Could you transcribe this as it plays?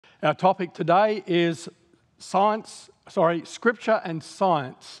Our topic today is Scripture and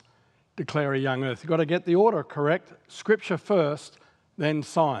science declare a young earth. You've got to get the order correct. Scripture first, then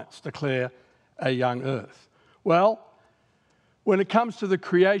science declare a young earth. Well, when it comes to the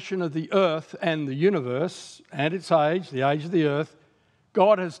creation of the earth and the universe and its age, the age of the earth,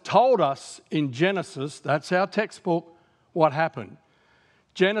 God has told us in Genesis, that's our textbook, what happened.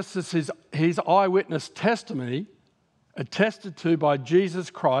 Genesis is his eyewitness testimony attested to by Jesus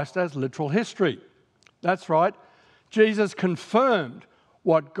Christ as literal history. That's right. Jesus confirmed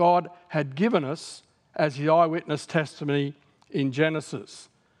what God had given us as his eyewitness testimony in Genesis.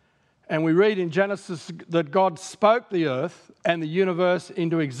 And we read in Genesis that God spoke the earth and the universe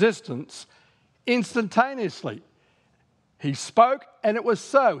into existence instantaneously. He spoke and it was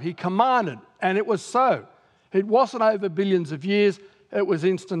so. He commanded and it was so. It wasn't over billions of years, it was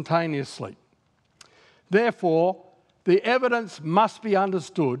instantaneously. Therefore, the evidence must be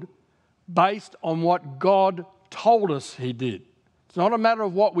understood based on what God told us he did. It's not a matter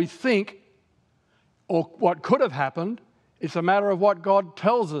of what we think or what could have happened. It's a matter of what God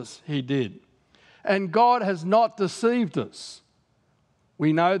tells us he did. And God has not deceived us.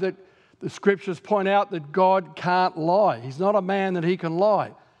 We know that the scriptures point out that God can't lie. He's not a man that he can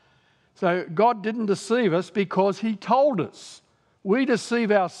lie. So God didn't deceive us because he told us. We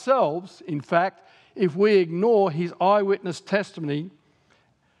deceive ourselves, in fact, if we ignore his eyewitness testimony,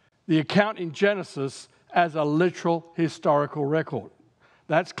 the account in Genesis, as a literal historical record.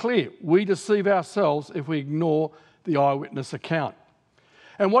 That's clear. We deceive ourselves if we ignore the eyewitness account.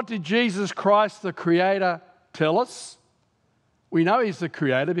 And what did Jesus Christ, the Creator, tell us? We know he's the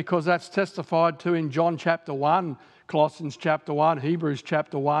Creator because that's testified to in John chapter 1, Colossians chapter 1, Hebrews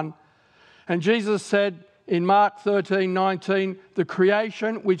chapter 1. And Jesus said in Mark 13:19, the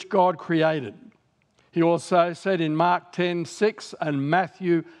creation which God created. He also said in Mark 10:6 and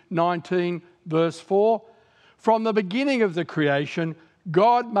Matthew 19, verse 4, from the beginning of the creation,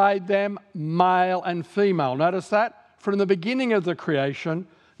 God made them male and female. Notice that? From the beginning of the creation,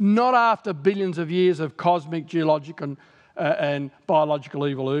 not after billions of years of cosmic, geological, and biological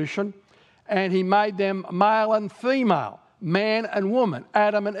evolution. And he made them male and female, man and woman,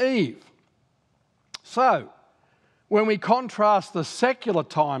 Adam and Eve. So, when we contrast the secular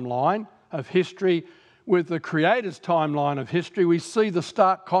timeline of history with the Creator's timeline of history, we see the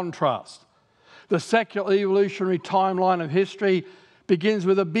stark contrast. The secular evolutionary timeline of history begins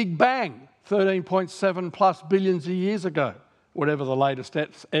with a big bang, 13.7 plus billions of years ago, whatever the latest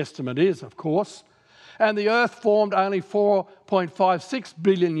estimate is, of course. And the earth formed only 4.56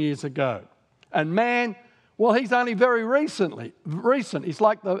 billion years ago. And man, well, he's only very recent. He's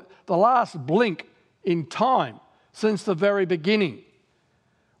like the last blink in time since the very beginning.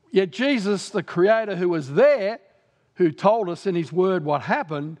 Yet Jesus, the Creator who was there, who told us in his word what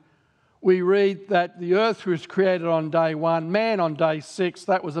happened, we read that the earth was created on day 1, man on day 6.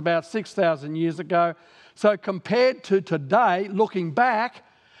 That was about 6,000 years ago. So compared to today, looking back,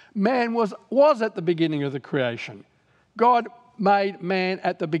 man was at the beginning of the creation. God made man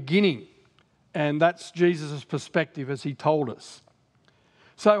at the beginning. And that's Jesus' perspective as he told us.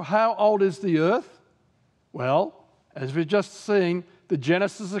 So how old is the earth? Well, as we've just seen, the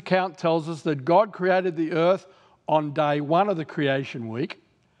Genesis account tells us that God created the earth on day 1 of the creation week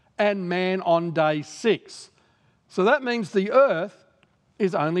and man on day 6. So that means the earth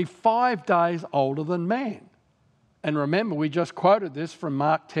is only 5 days older than man. And remember, we just quoted this from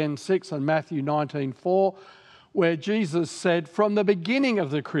Mark 10:6 and Matthew 19:4, where Jesus said, from the beginning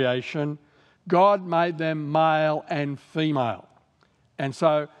of the creation, God made them male and female. And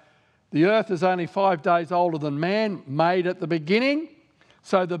so the earth is only 5 days older than man, made at the beginning.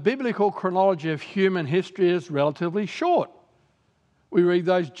 So the biblical chronology of human history is relatively short. We read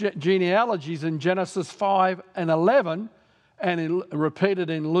those genealogies in Genesis 5 and 11 and repeated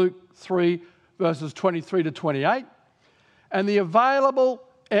in Luke 3 verses 23 to 28. And the available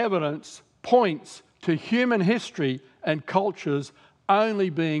evidence points to human history and cultures only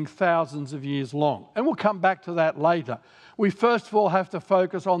being thousands of years long. And we'll come back to that later. We first of all have to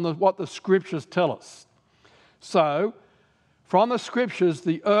focus on what the scriptures tell us. So, from the scriptures,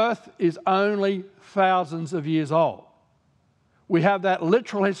 the earth is only thousands of years old. We have that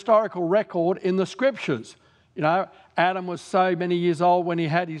literal historical record in the scriptures. You know, Adam was so many years old when he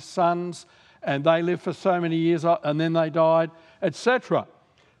had his sons, and they lived for so many years, and then they died, etc.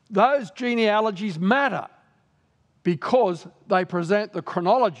 Those genealogies matter because they present the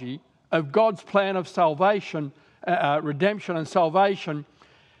chronology of God's plan of salvation, redemption and salvation.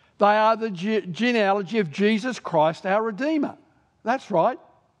 They are the genealogy of Jesus Christ, our Redeemer. That's right.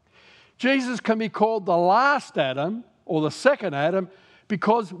 Jesus can be called the last Adam or the second Adam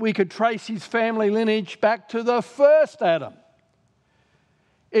because we could trace his family lineage back to the first Adam.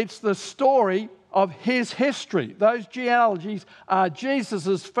 It's the story of his history. Those genealogies are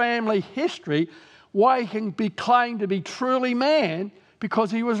Jesus' family history, why he can be claimed to be truly man,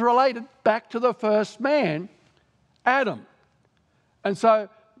 because he was related back to the first man, Adam. And so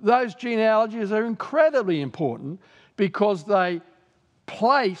those genealogies are incredibly important because they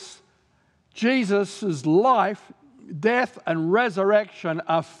place Jesus' life, death, and resurrection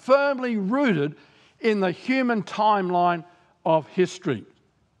are firmly rooted in the human timeline of history.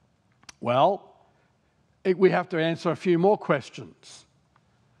 Well, we have to answer a few more questions.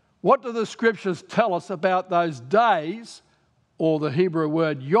 What do the scriptures tell us about those days, or the Hebrew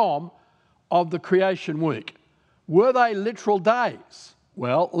word yom, of the creation week? Were they literal days?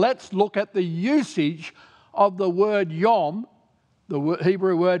 Well, let's look at the usage of the word yom, the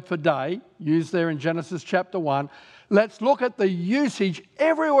Hebrew word for day, used there in Genesis chapter 1. Let's look at the usage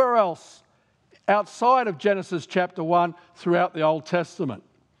everywhere else outside of Genesis chapter 1 throughout the Old Testament.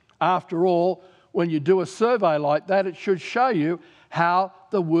 After all, when you do a survey like that, it should show you how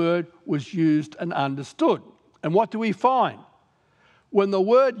the word was used and understood. And what do we find? When the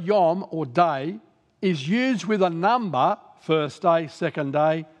word yom, or day, is used with a number, first day, second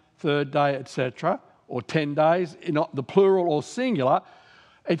day, third day, etc., or 10 days, in the plural or singular,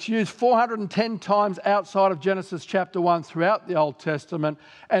 it's used 410 times outside of Genesis chapter 1 throughout the Old Testament,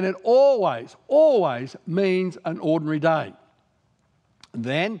 and it always means an ordinary day.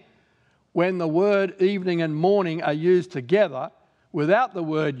 Then, when the word evening and morning are used together, without the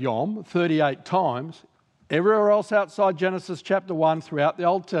word yom, 38 times, everywhere else outside Genesis chapter 1 throughout the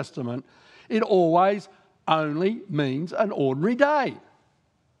Old Testament, it always only means an ordinary day.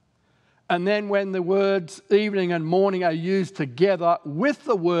 And then when the words evening and morning are used together with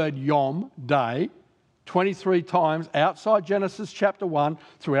the word yom, day, 23 times outside Genesis chapter 1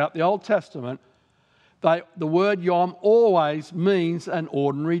 throughout the Old Testament, the word yom always means an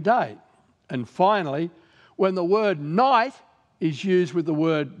ordinary day. And finally, when the word night is used with the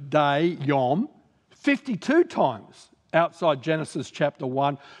word day, yom, 52 times outside Genesis chapter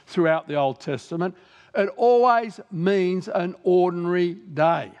 1 throughout the Old Testament, it always means an ordinary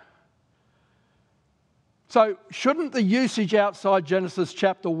day. So shouldn't the usage outside Genesis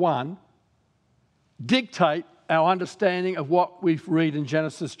chapter 1 dictate our understanding of what we read in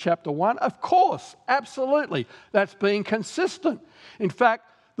Genesis chapter 1? Of course, absolutely. That's being consistent. In fact,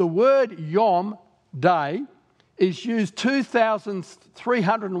 the word yom, day, is used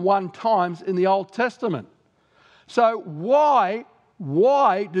 2,301 times in the Old Testament. So why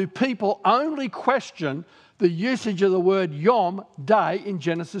do people only question the usage of the word yom, day, in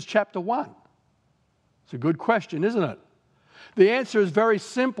Genesis chapter 1? It's a good question, isn't it? The answer is very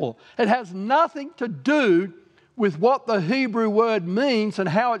simple. It has nothing to do with what the Hebrew word means and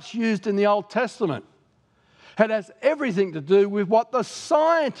how it's used in the Old Testament. It has everything to do with what the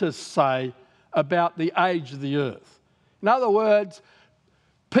scientists say about the age of the earth. In other words,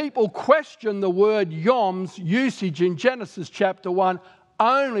 people question the word yom's usage in Genesis chapter 1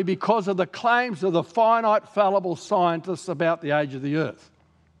 only because of the claims of the finite, fallible scientists about the age of the earth.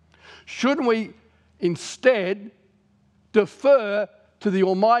 Shouldn't we instead defer to the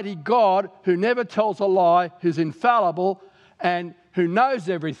Almighty God, who never tells a lie, who's infallible, and who knows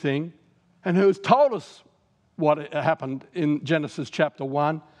everything, and who has told us what happened in Genesis chapter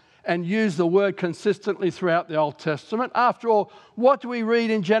 1, and use the word consistently throughout the Old Testament? After all, what do we read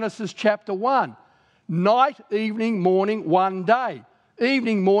in Genesis chapter 1? Night, evening, morning, one day.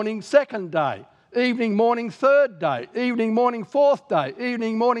 Evening, morning, second day. Evening, morning, third day. Evening, morning, fourth day.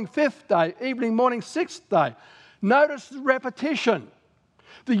 Evening, morning, fifth day. Evening, morning, sixth day. Notice the repetition.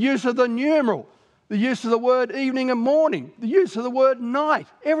 The use of the numeral. The use of the word evening and morning. The use of the word night.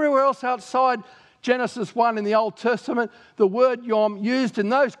 Everywhere else outside Genesis 1 in the Old Testament, the word yom used in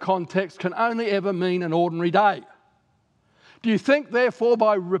those contexts can only ever mean an ordinary day. Do you think, therefore,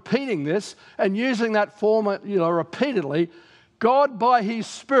 by repeating this and using that form repeatedly, God, by His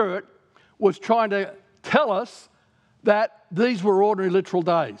Spirit, was trying to tell us that these were ordinary literal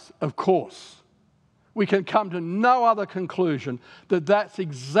days? Of course. We can come to no other conclusion that that's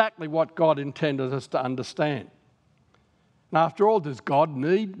exactly what God intended us to understand. And after all, does God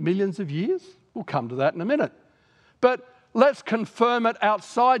need millions of years? We'll come to that in a minute. But let's confirm it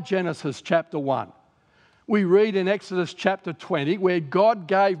outside Genesis chapter 1. We read in Exodus chapter 20 where God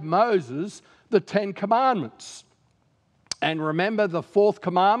gave Moses the 10 commandments. And remember the fourth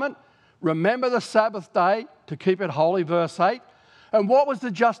commandment? Remember the Sabbath day to keep it holy, verse 8. And what was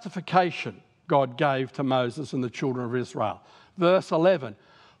the justification God gave to Moses and the children of Israel? Verse 11.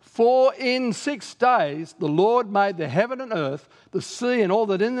 For in 6 days the Lord made the heaven and earth, the sea and all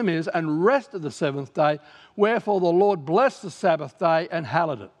that in them is, and rested the seventh day. Wherefore the Lord blessed the Sabbath day and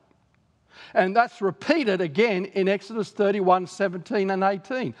hallowed it. And that's repeated again in Exodus 31, 17 and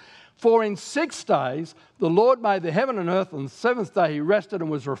 18. For in 6 days the Lord made the heaven and earth, and the seventh day he rested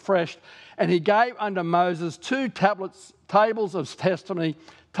and was refreshed. And he gave unto Moses 2 tables of testimony,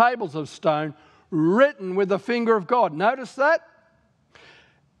 tables of stone, written with the finger of God. Notice that?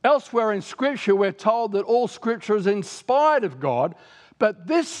 Elsewhere in Scripture, we're told that all Scripture is inspired of God, but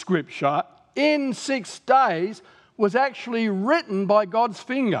this Scripture, in 6 days, was actually written by God's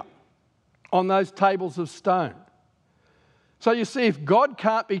finger on those tables of stone. So you see, if God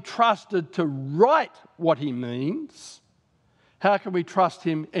can't be trusted to write what he means, how can we trust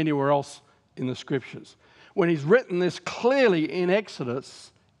him anywhere else in the Scriptures? When he's written this clearly in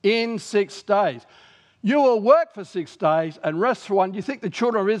Exodus, in 6 days. You will work for 6 days and rest for one. Do you think the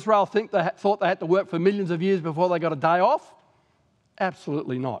children of Israel thought they had to work for millions of years before they got a day off?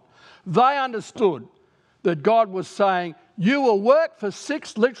 Absolutely not. They understood that God was saying, you will work for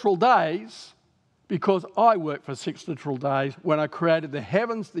 6 literal days because I worked for 6 literal days when I created the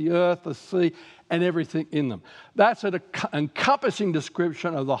heavens, the earth, the sea, and everything in them. That's an encompassing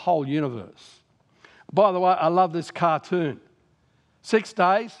description of the whole universe. By the way, I love this cartoon. 6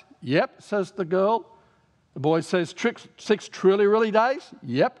 days? Yep, says the girl. The boy says, 6 truly, really days?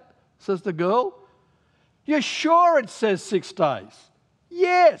 Yep, says the girl. You're sure it says 6 days?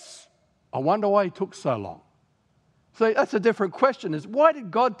 Yes. I wonder why he took so long. See, that's a different question, is why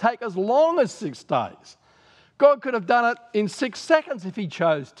did God take as long as 6 days? God could have done it in 6 seconds if he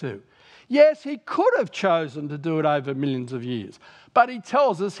chose to. Yes, he could have chosen to do it over millions of years, but he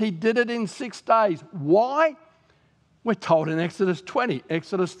tells us he did it in 6 days. Why? We're told in Exodus 20,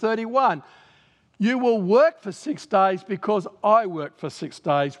 Exodus 31, you will work for 6 days because I worked for 6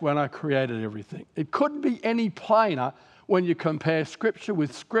 days when I created everything. It couldn't be any plainer when you compare Scripture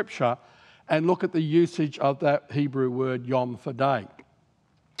with Scripture and look at the usage of that Hebrew word yom for day.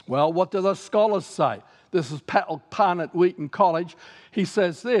 Well, what do the scholars say? This is Pat Pan at Wheaton College. He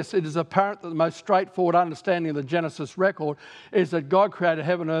says this, it is apparent that the most straightforward understanding of the Genesis record is that God created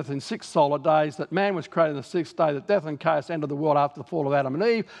heaven and earth in 6 solar days, that man was created on the 6th day, that death and chaos entered the world after the fall of Adam and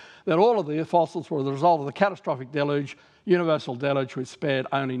Eve, that all of the fossils were the result of the catastrophic deluge, universal deluge, which spared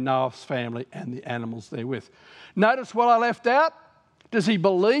only Noah's family and the animals therewith. Notice what I left out? Does he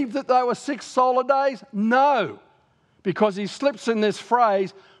believe that there were 6 solar days? No, because he slips in this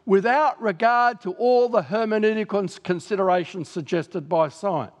phrase, without regard to all the hermeneutical considerations suggested by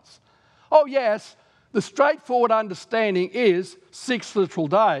science. Oh yes, the straightforward understanding is 6 literal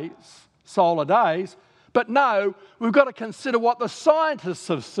days, solar days, but no, we've got to consider what the scientists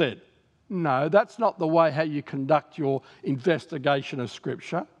have said. No, that's not the way how you conduct your investigation of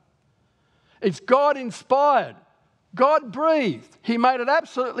Scripture. It's God-inspired, God-breathed. He made it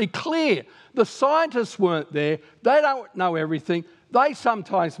absolutely clear. The scientists weren't there. They don't know everything. They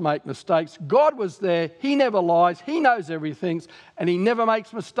sometimes make mistakes. God was there. He never lies. He knows everything, and he never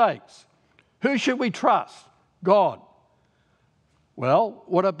makes mistakes. Who should we trust? God. Well,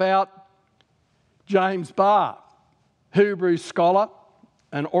 what about James Barr, Hebrew scholar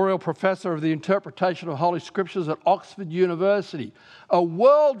and Oriel professor of the interpretation of Holy Scriptures at Oxford University, a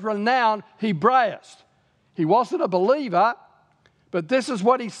world-renowned Hebraist. He wasn't a believer, but this is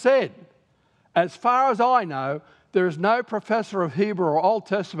what he said. As far as I know, there is no professor of Hebrew or Old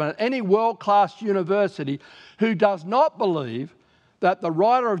Testament at any world-class university who does not believe that the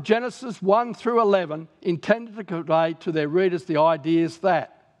writer of Genesis 1 through 11 intended to convey to their readers the ideas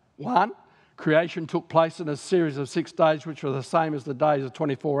that 1. Creation took place in a series of 6 days, which were the same as the days of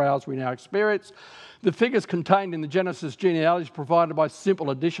 24 hours we now experience. The figures contained in the Genesis genealogies provided by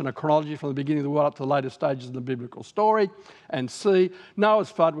simple addition of chronology from the beginning of the world up to the later stages of the biblical story. And C, Noah's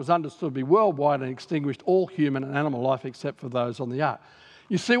flood was understood to be worldwide and extinguished all human and animal life except for those on the ark.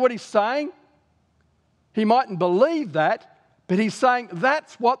 You see what he's saying? He mightn't believe that, but he's saying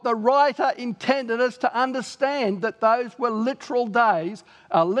that's what the writer intended us to understand, that those were literal days,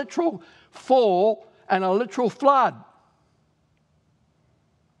 a literal fall and a literal flood.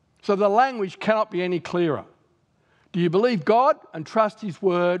 So the language cannot be any clearer. Do you believe God and trust his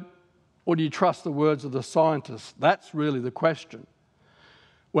word, or do you trust the words of the scientists? That's really the question.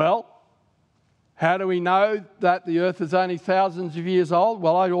 Well, how do we know that the earth is only thousands of years old?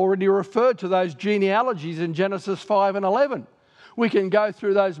 Well, I already referred to those genealogies in Genesis 5 and 11. We can go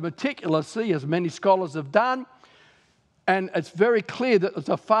through those meticulously, as many scholars have done, and it's very clear that it's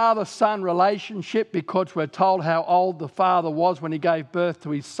a father-son relationship, because we're told how old the father was when he gave birth to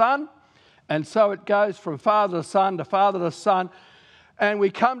his son. And so it goes from father to son to father to son. And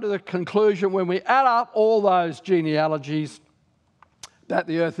we come to the conclusion when we add up all those genealogies that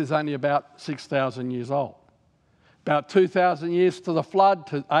the earth is only about 6,000 years old. About 2,000 years to the flood,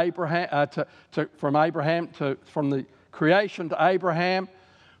 to Abraham, from the creation to Abraham,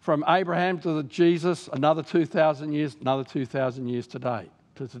 from Abraham to the Jesus, another 2,000 years, another 2,000 years to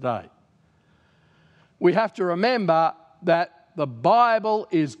today. We have to remember that the Bible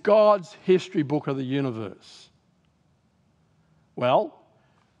is God's history book of the universe. Well,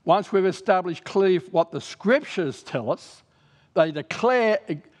 once we've established clearly what the Scriptures tell us, they declare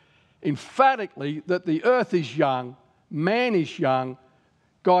emphatically that the earth is young, man is young,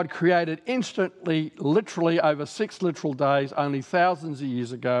 God created instantly, literally over 6 literal days, only thousands of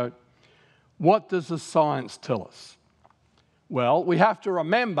years ago. What does the science tell us? Well, we have to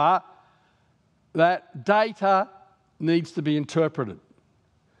remember that data needs to be interpreted.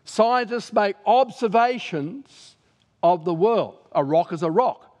 Scientists make observations of the world. A rock is a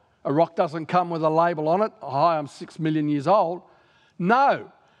rock. A rock doesn't come with a label on it. Hi, I'm 6 million years old.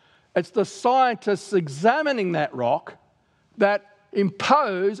 No, it's the scientists examining that rock that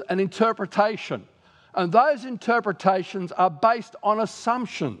impose an interpretation. And those interpretations are based on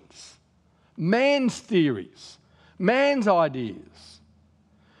assumptions, man's theories, man's ideas.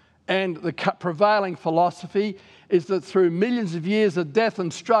 And the prevailing philosophy is that through millions of years of death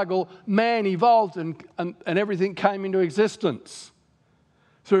and struggle, man evolved and everything came into existence.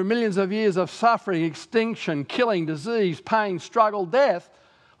 Through millions of years of suffering, extinction, killing, disease, pain, struggle, death,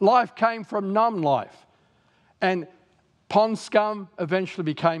 life came from non-life. And pond scum eventually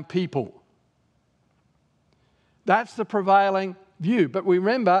became people. That's the prevailing view. But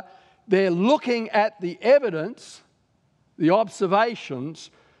remember, they're looking at the evidence, the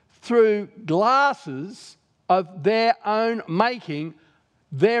observations, through glasses of their own making,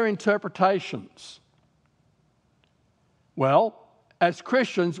 their interpretations. Well, as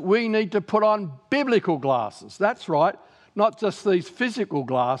Christians, we need to put on biblical glasses. That's right, not just these physical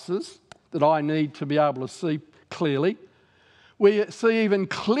glasses that I need to be able to see clearly. We see even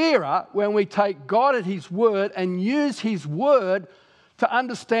clearer when we take God at His word and use His word to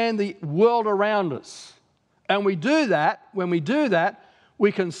understand the world around us. And we do that, when we do that,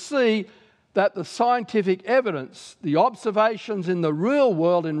 we can see that the scientific evidence, the observations in the real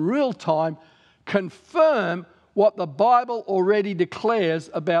world in real time, confirm what the Bible already declares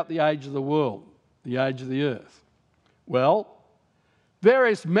about the age of the world, the age of the earth. Well,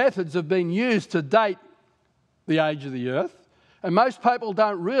 various methods have been used to date the age of the earth, and most people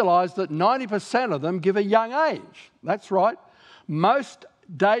don't realise that 90% of them give a young age. That's right. Most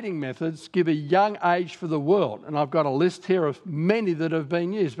dating methods give a young age for the world, and I've got a list here of many that have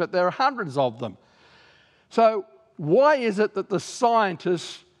been used, but there are hundreds of them. So why is it that the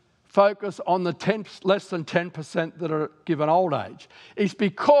scientists focus on the less than 10% that are given old age? It's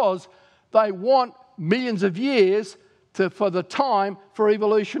because they want millions of years for the time for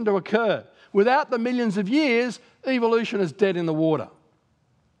evolution to occur. Without the millions of years, evolution is dead in the water.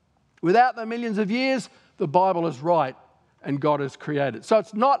 Without the millions of years, the Bible is right and God has created. So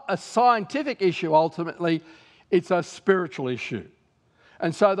it's not a scientific issue ultimately, it's a spiritual issue.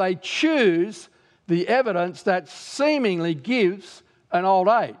 And so they choose the evidence that seemingly gives an old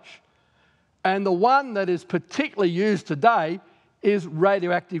age. And the one that is particularly used today is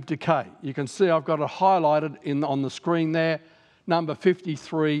radioactive decay. You can see I've got it highlighted on the screen there, number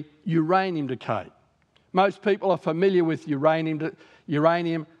 53, uranium decay. Most people are familiar with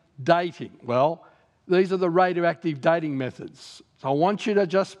uranium dating. Well, these are the radioactive dating methods. So I want you to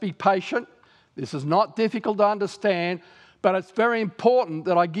just be patient. This is not difficult to understand, but it's very important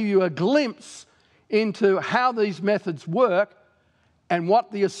that I give you a glimpse into how these methods work and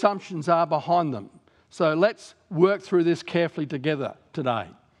what the assumptions are behind them. So let's work through this carefully together today.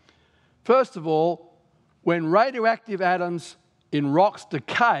 First of all, when radioactive atoms in rocks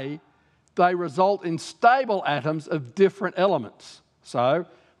decay, they result in stable atoms of different elements. So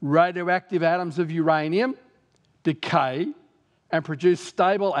radioactive atoms of uranium decay and produce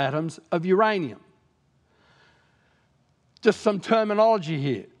stable atoms of uranium. Just some terminology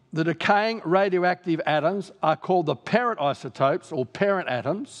here. The decaying radioactive atoms are called the parent isotopes or parent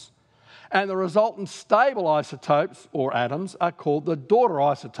atoms, and the resultant stable isotopes or atoms are called the daughter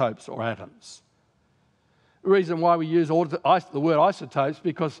isotopes or atoms. The reason why we use the word isotopes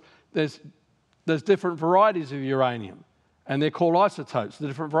because there's different varieties of uranium, and they're called isotopes, the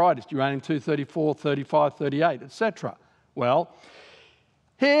different varieties, uranium-234, 35, 38, etc. Well,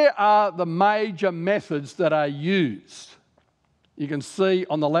 here are the major methods that are used. You can see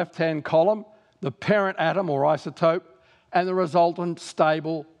on the left-hand column the parent atom or isotope and the resultant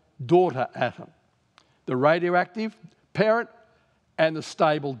stable daughter atom. The radioactive parent and the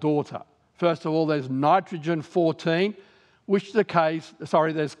stable daughter. First of all, there's nitrogen-14, which decays,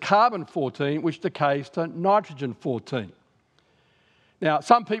 there's carbon-14, which decays to nitrogen-14. Now,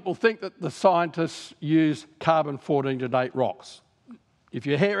 some people think that the scientists use carbon-14 to date rocks. If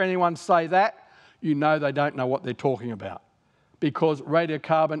you hear anyone say that, you know they don't know what they're talking about, because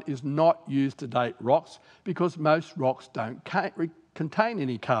radiocarbon is not used to date rocks because most rocks don't contain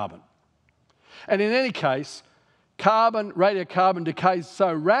any carbon. And in any case, radiocarbon decays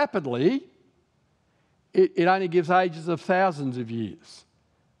so rapidly, it only gives ages of thousands of years.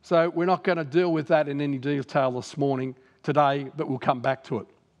 So we're not going to deal with that in any detail today, but we'll come back to it.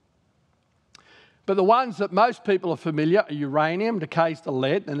 But the ones that most people are familiar are uranium, decays to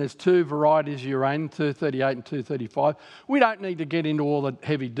lead, and there's two varieties of uranium, 238 and 235. We don't need to get into all the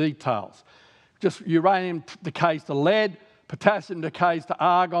heavy details. Just uranium decays to lead, potassium decays to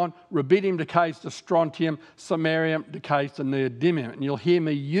argon, rubidium decays to strontium, samarium decays to neodymium. And you'll hear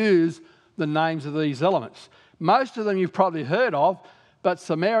me use the names of these elements. Most of them you've probably heard of, but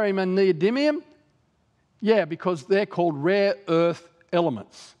samarium and neodymium, yeah, because they're called rare earth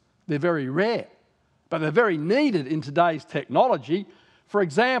elements. They're very rare, but they're very needed in today's technology. For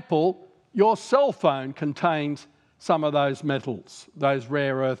example, your cell phone contains some of those metals, those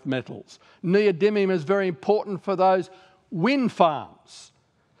rare earth metals. Neodymium is very important for those wind farms.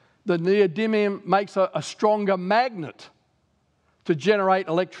 The neodymium makes a stronger magnet to generate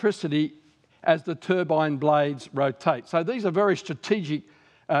electricity as the turbine blades rotate. So these are very strategic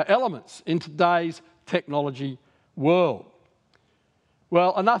elements in today's technology world.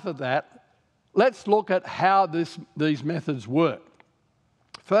 Well, enough of that. Let's look at how these methods work.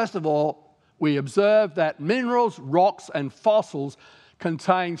 First of all, we observe that minerals, rocks, and fossils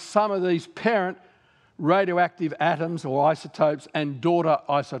contain some of these parent radioactive atoms or isotopes and daughter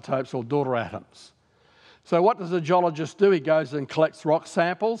isotopes or daughter atoms. So what does a geologist do? He goes and collects rock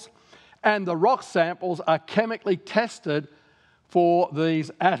samples, and the rock samples are chemically tested for these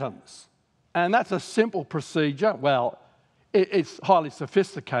atoms. And that's a simple procedure. Well, it's highly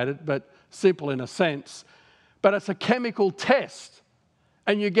sophisticated, but simple in a sense. But it's a chemical test,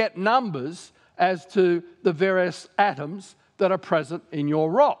 and you get numbers as to the various atoms that are present in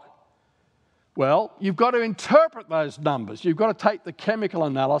your rock. Well, you've got to interpret those numbers. You've got to take the chemical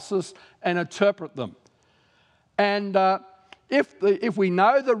analysis and interpret them. And if we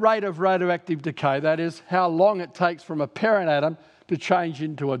know the rate of radioactive decay, that is how long it takes from a parent atom to change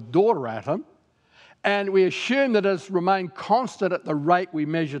into a daughter atom, and we assume that it has remained constant at the rate we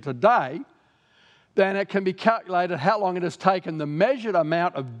measure today, then it can be calculated how long it has taken the measured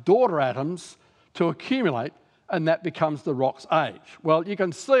amount of daughter atoms to accumulate, and that becomes the rock's age. Well, you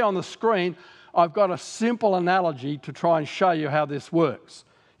can see on the screen, I've got a simple analogy to try and show you how this works.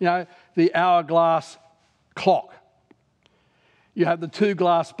 You know, the hourglass clock. You have the two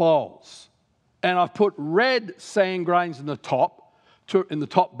glass bowls, and I've put red sand grains in the top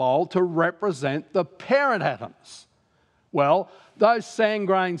bowl to represent the parent atoms. Well, those sand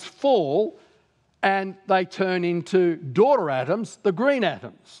grains fall and they turn into daughter atoms, the green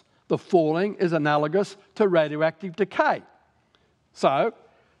atoms. The falling is analogous to radioactive decay. So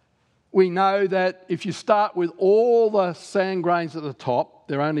we know that if you start with all the sand grains at the top,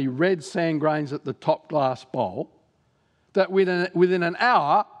 there are only red sand grains at the top glass bowl, that within an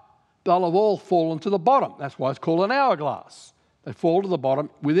hour, they'll have all fallen to the bottom. That's why it's called an hourglass. They fall to the bottom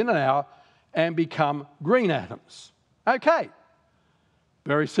within an hour and become green atoms. Okay,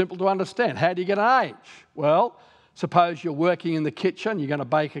 very simple to understand. How do you get an age? Well, suppose you're working in the kitchen, you're going to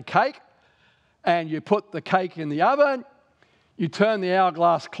bake a cake, and you put the cake in the oven, you turn the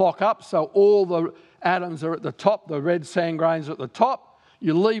hourglass clock up so all the atoms are at the top, the red sand grains are at the top,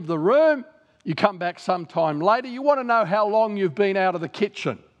 you leave the room, you come back sometime later, you want to know how long you've been out of the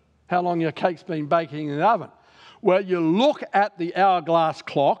kitchen, how long your cake's been baking in the oven. Well, you look at the hourglass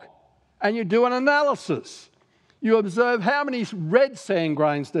clock and you do an analysis. You observe how many red sand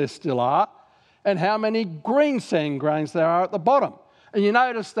grains there still are and how many green sand grains there are at the bottom. And you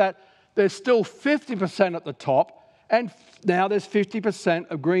notice that there's still 50% at the top, and now there's 50%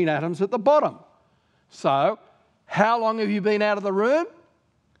 of green atoms at the bottom. So, how long have you been out of the room?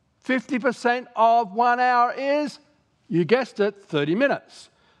 50% of 1 hour is, you guessed it, 30 minutes.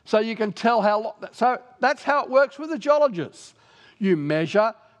 So you can tell how long. So that's how it works with the geologists. You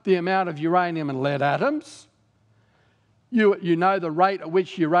measure the amount of uranium and lead atoms. You know the rate at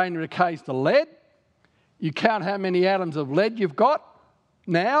which uranium decays to lead. You count how many atoms of lead you've got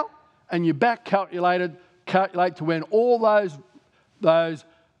now, and you calculate to when all those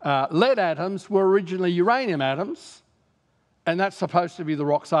lead atoms were originally uranium atoms, and that's supposed to be the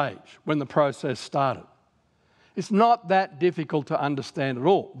rock's age when the process started. It's not that difficult to understand at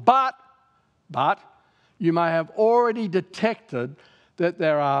all. But you may have already detected that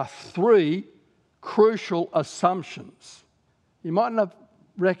there are three crucial assumptions. You mightn't have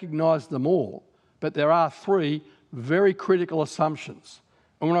recognised them all, but there are three very critical assumptions.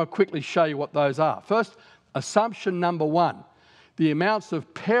 I want to quickly show you what those are. First, assumption number one, the amounts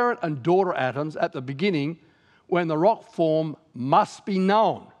of parent and daughter atoms at the beginning when the rock formed must be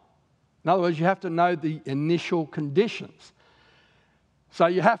known. In other words, you have to know the initial conditions. So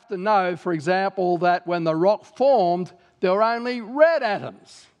you have to know, for example, that when the rock formed, there were only red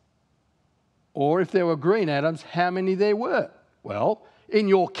atoms. Or if there were green atoms, how many there were. Well, in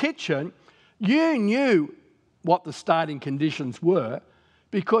your kitchen, you knew what the starting conditions were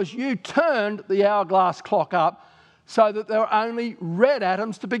because you turned the hourglass clock up so that there were only red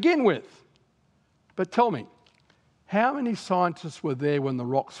atoms to begin with. But tell me, how many scientists were there when the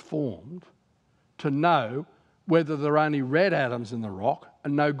rocks formed to know whether there are only red atoms in the rock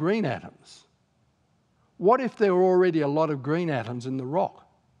and no green atoms? What if there were already a lot of green atoms in the rock?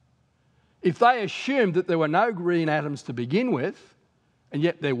 If they assumed that there were no green atoms to begin with, and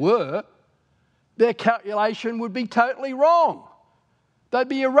yet there were, their calculation would be totally wrong. They'd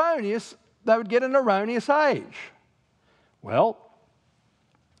be erroneous. They would get an erroneous age. Well,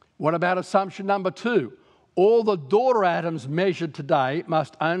 what about assumption number two? All the daughter atoms measured today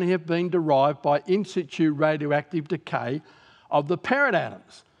must only have been derived by in situ radioactive decay of the parent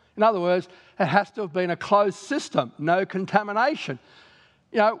atoms. In other words, it has to have been a closed system, no contamination.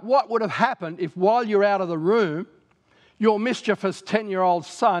 You know, what would have happened if while you're out of the room, your mischievous 10-year-old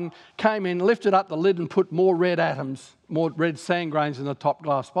son came in, lifted up the lid and put more red atoms, more red sand grains in the top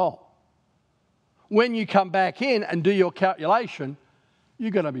glass bowl? When you come back in and do your calculation,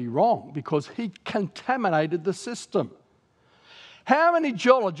 you're going to be wrong because he contaminated the system. How many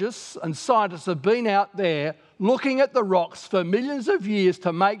geologists and scientists have been out there looking at the rocks for millions of years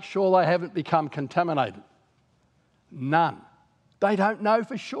to make sure they haven't become contaminated? None. They don't know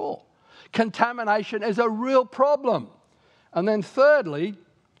for sure. Contamination is a real problem. And then thirdly,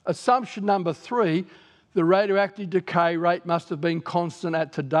 assumption number three, the radioactive decay rate must have been constant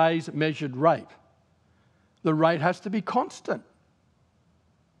at today's measured rate. The rate has to be constant.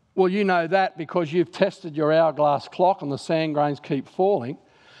 Well, you know that because you've tested your hourglass clock and the sand grains keep falling.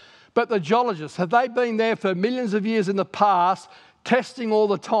 But the geologists, have they been there for millions of years in the past, testing all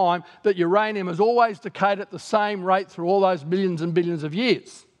the time that uranium has always decayed at the same rate through all those millions and billions of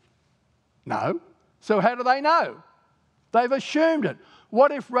years? No. So how do they know? They've assumed it.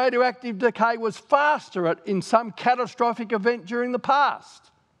 What if radioactive decay was faster in some catastrophic event during the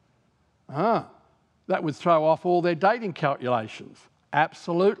past? That would throw off all their dating calculations.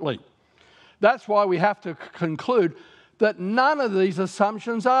 Absolutely. That's why we have to conclude that none of these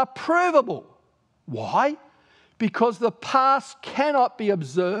assumptions are provable. Why? Because the past cannot be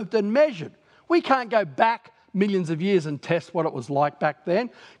observed and measured. We can't go back millions of years and test what it was like back then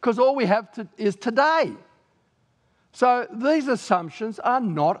because all we have is today. So these assumptions are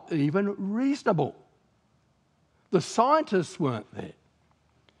not even reasonable. The scientists weren't there.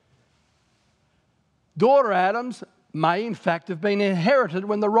 Daughter atoms may in fact have been inherited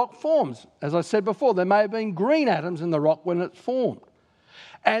when the rock forms. As I said before, there may have been green atoms in the rock when it formed.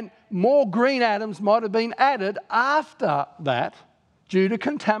 And more green atoms might have been added after that due to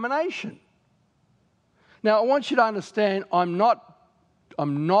contamination. Now, I want you to understand, I'm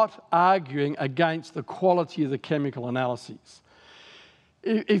not arguing against the quality of the chemical analyses.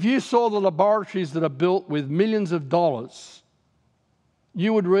 If you saw the laboratories that are built with millions of dollars,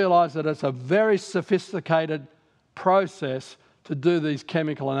 you would realise that it's a very sophisticated process to do these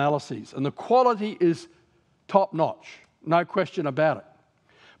chemical analyses. And the quality is top-notch, no question about it.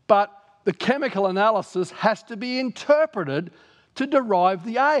 But the chemical analysis has to be interpreted to derive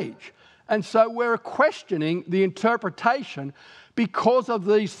the age. And so we're questioning the interpretation because of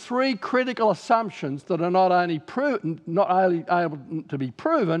these three critical assumptions that are not only able to be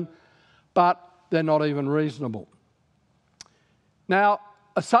proven, but they're not even reasonable. Now,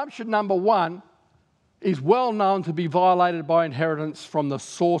 assumption number one is well known to be violated by inheritance from the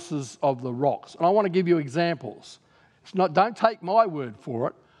sources of the rocks. And I want to give you examples. Don't take my word for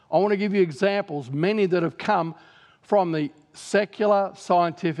it. I want to give you examples, many that have come from the secular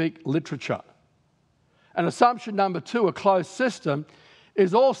scientific literature. And assumption number two, a closed system,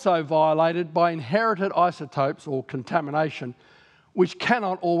 is also violated by inherited isotopes or contamination, which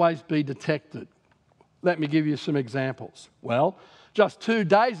cannot always be detected. Let me give you some examples. Well, just 2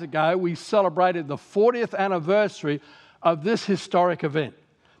 days ago, we celebrated the 40th anniversary of this historic event,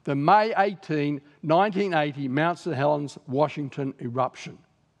 the May 18, 1980 Mount St. Helens, Washington eruption.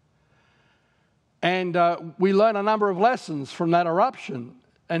 And we learn a number of lessons from that eruption,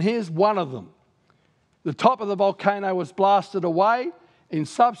 and here's one of them. The top of the volcano was blasted away. In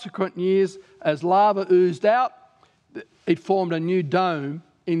subsequent years, as lava oozed out, it formed a new dome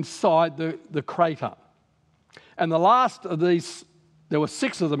inside the crater. And the last of these, there were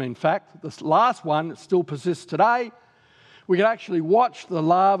 6 of them in fact, this last one still persists today. We can actually watch the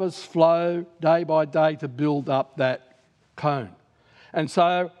lavas flow day by day to build up that cone. And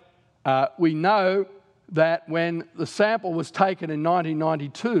so we know that when the sample was taken in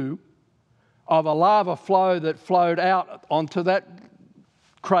 1992 of a lava flow that flowed out onto that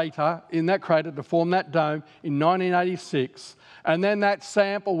crater, in that crater to form that dome in 1986, and then that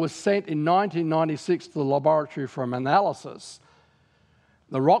sample was sent in 1996 to the laboratory for an analysis.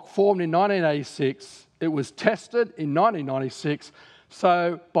 The rock formed in 1986, it was tested in 1996,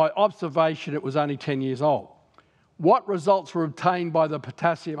 so by observation it was only 10 years old. What results were obtained by the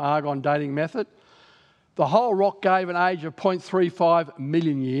potassium argon dating method? The whole rock gave an age of 0.35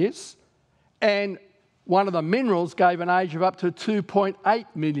 million years, and one of the minerals gave an age of up to 2.8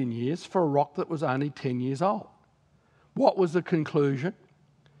 million years for a rock that was only 10 years old. What was the conclusion?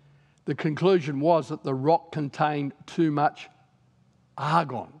 The conclusion was that the rock contained too much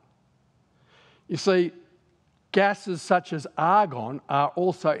argon. You see, gases such as argon are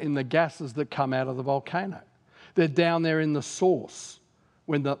also in the gases that come out of the volcano. They're down there in the source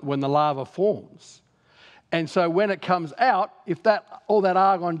when the lava forms. And so when it comes out, if all that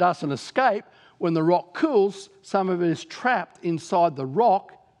argon doesn't escape, when the rock cools, some of it is trapped inside the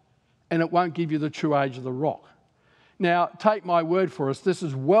rock and it won't give you the true age of the rock. Now, take my word for us, this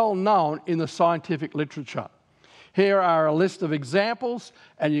is well known in the scientific literature. Here are a list of examples,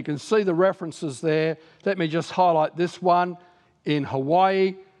 and you can see the references there. Let me just highlight this one. In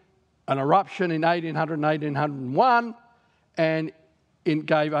Hawaii, an eruption in 1800 and 1801, and it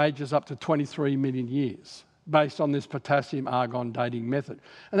gave ages up to 23 million years, based on this potassium argon dating method.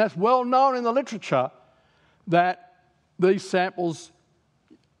 And that's well known in the literature that these samples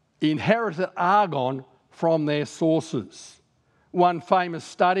inherited argon from their sources. One famous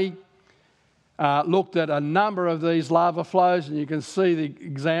study looked at a number of these lava flows, and you can see the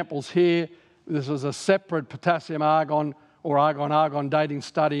examples here. This was a separate potassium argon or argon dating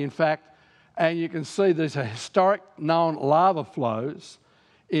study, in fact, and you can see these are historic known lava flows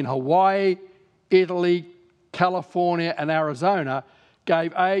in Hawaii, Italy, California and Arizona,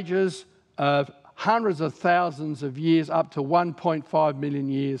 gave ages of hundreds of thousands of years up to 1.5 million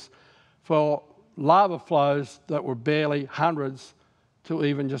years for lava flows that were barely hundreds to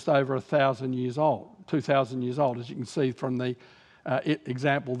even just over 1,000 years old, 2,000 years old, as you can see from the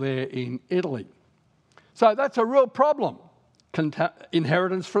example there in Italy. So that's a real problem,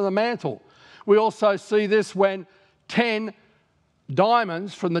 inheritance from the mantle. We also see this when 10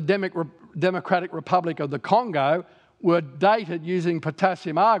 diamonds from the Democratic Republic of the Congo were dated using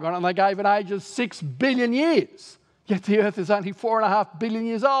potassium argon, and they gave an age of 6 billion years. Yet the Earth is only 4.5 billion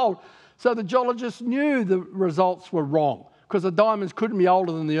years old. So the geologists knew the results were wrong because the diamonds couldn't be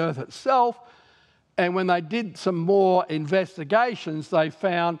older than the Earth itself. And when they did some more investigations, they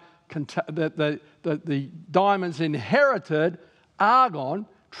found that the diamonds inherited argon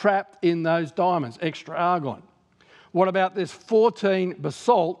trapped in those diamonds, extra argon. What about this 14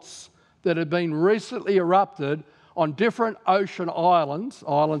 basalts that have been recently erupted on different ocean islands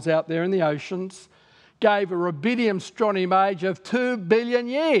out there in the oceans, gave a rubidium strontium age of 2 billion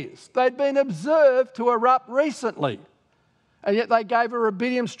years. They'd been observed to erupt recently, and yet they gave a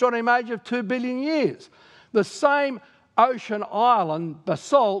rubidium strontium age of 2 billion years. The same ocean island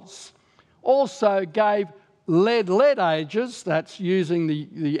basalts also gave lead ages, that's using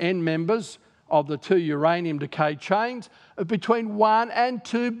the end members of the 2 uranium decay chains, of between 1 and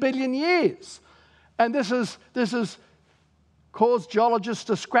 2 billion years. And this has caused geologists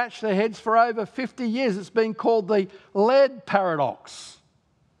to scratch their heads for over 50 years. It's been called the lead paradox.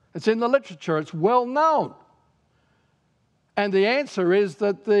 It's in the literature, it's well known. And the answer is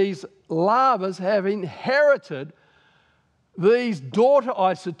that these lavas have inherited these daughter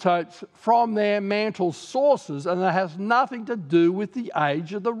isotopes from their mantle sources, and it has nothing to do with the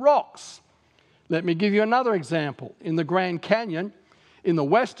age of the rocks. Let me give you another example. In the Grand Canyon, in the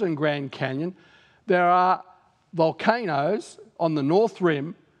western Grand Canyon, there are volcanoes on the north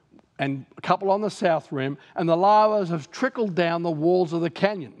rim and a couple on the south rim, and the lavas have trickled down the walls of the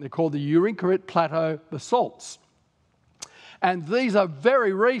canyon. They're called the Uinkaret Plateau basalts. And these are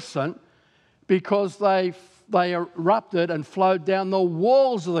very recent because they erupted and flowed down the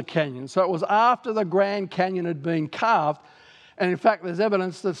walls of the canyon. So it was after the Grand Canyon had been carved. And in fact, there's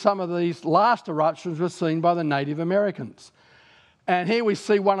evidence that some of these last eruptions were seen by the Native Americans. And here we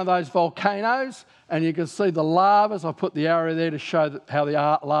see one of those volcanoes, and you can see the lavas. I've put the arrow there to show how the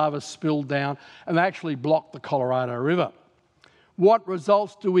lava spilled down and actually blocked the Colorado River. What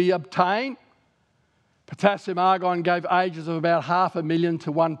results do we obtain? Potassium argon gave ages of about 500,000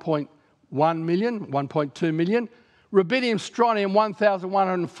 to 1.1 million, 1.2 million. Rubidium strontium,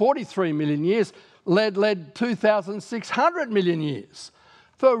 1,143 million years. Lead, 2,600 million years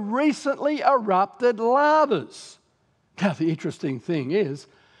for recently erupted lavas. Now, the interesting thing is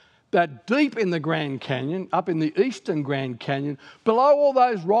that deep in the Grand Canyon, up in the eastern Grand Canyon, below all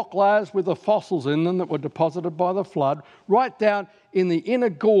those rock layers with the fossils in them that were deposited by the flood, right down in the inner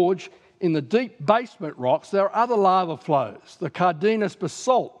gorge, in the deep basement rocks, there are other lava flows, the Cardenas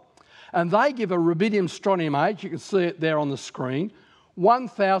basalt. And they give a rubidium strontium age, you can see it there on the screen,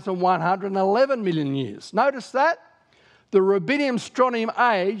 1,111 million years. Notice that? The rubidium strontium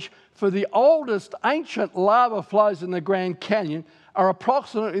age for the oldest ancient lava flows in the Grand Canyon are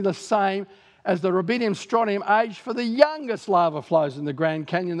approximately the same as the rubidium strontium age for the youngest lava flows in the Grand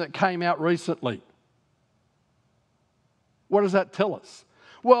Canyon that came out recently. What does that tell us?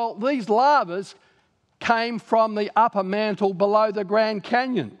 Well, these lavas came from the upper mantle below the Grand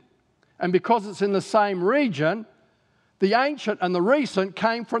Canyon. And because it's in the same region, the ancient and the recent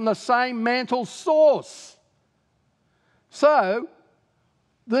came from the same mantle source. So,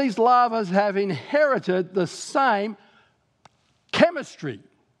 these lavas have inherited the same chemistry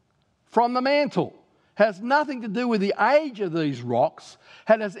from the mantle. Has nothing to do with the age of these rocks.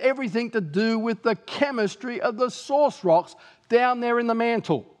 It has everything to do with the chemistry of the source rocks down there in the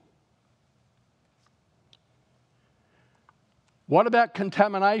mantle. What about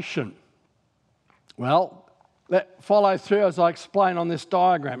contamination? Well, follow through as I explain on this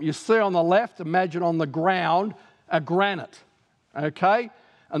diagram. You see on the left, imagine on the ground, a granite, okay?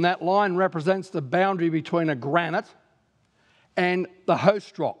 And that line represents the boundary between a granite and the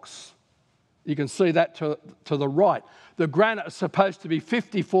host rocks. You can see that to the right. The granite is supposed to be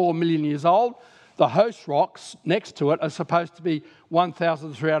 54 million years old. The host rocks next to it are supposed to be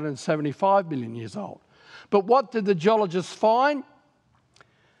 1,375 million years old. But what did the geologists find?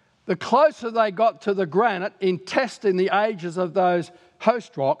 The closer they got to the granite in testing the ages of those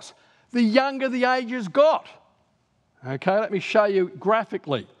host rocks, the younger the ages got. Okay, let me show you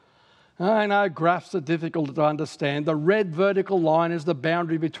graphically. I know graphs are difficult to understand. The red vertical line is the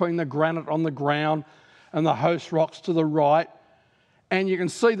boundary between the granite on the ground and the host rocks to the right. And you can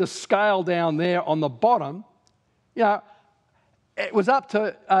see the scale down there on the bottom. You know, it was up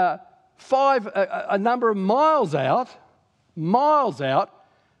to a number of miles out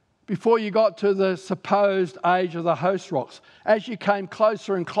before you got to the supposed age of the host rocks. As you came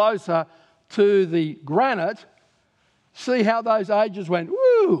closer and closer to the granite, see how those ages went,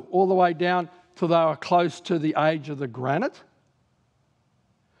 woo, all the way down till they were close to the age of the granite?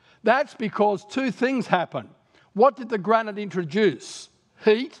 That's because two things happened. What did the granite introduce?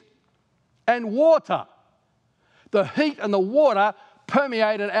 Heat and water. The heat and the water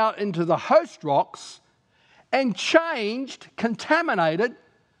permeated out into the host rocks and changed, contaminated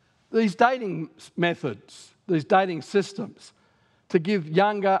these dating methods, these dating systems, to give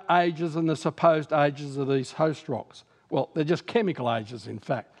younger ages than the supposed ages of these host rocks. Well, they're just chemical ages, in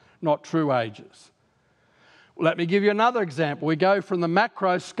fact, not true ages. Let me give you another example. We go from the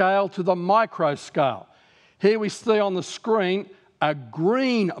macro scale to the micro scale. Here we see on the screen a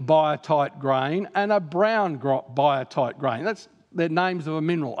green biotite grain and a brown biotite grain. That's the names of a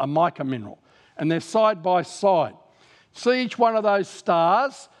mineral, a mica mineral. And they're side by side. See each one of those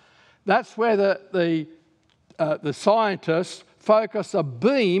stars? That's where the scientists focus a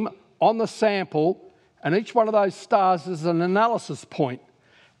beam on the sample, and each one of those stars is an analysis point.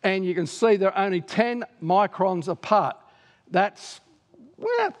 And you can see they're only 10 microns apart. That's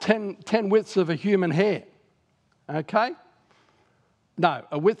 10 widths of a human hair. Okay? No,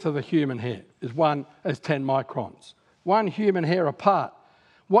 a width of a human hair is 10 microns. One human hair apart.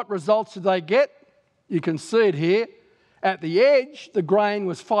 What results did they get? You can see it here. At the edge, the grain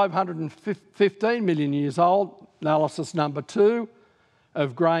was 515 million years old, analysis number 2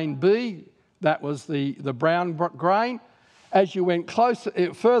 of grain B. That was the brown grain. As you went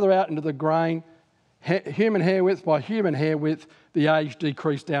closer, further out into the grain, human hair width by human hair width, the age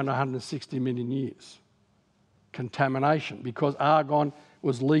decreased down to 160 million years. Contamination, because argon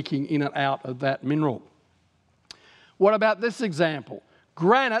was leaking in and out of that mineral. What about this example?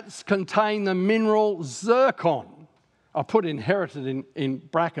 Granites contain the mineral zircon. I put inherited in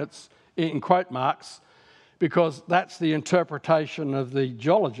brackets, in quote marks, because that's the interpretation of the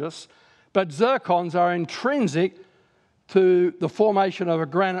geologists. But zircons are intrinsic to the formation of a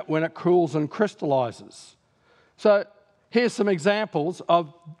granite when it cools and crystallises. So here's some examples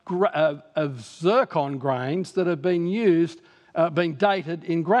of zircon grains that have been used, been dated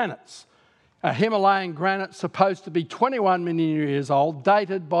in granites. A Himalayan granite supposed to be 21 million years old,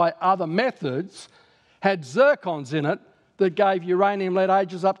 dated by other methods, had zircons in it that gave uranium lead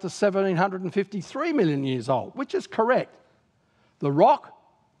ages up to 1753 million years old. Which is correct? The rock,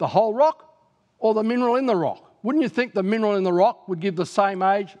 the whole rock, or the mineral in the rock? Wouldn't you think the mineral in the rock would give the same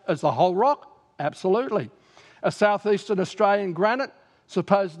age as the whole rock? Absolutely. A southeastern Australian granite,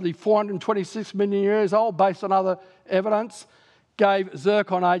 supposedly 426 million years old, based on other evidence, gave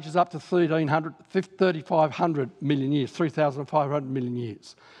zircon ages up to 3,500 million years, 3,500 million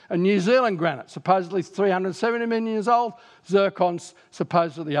years. A New Zealand granite, supposedly 370 million years old, zircons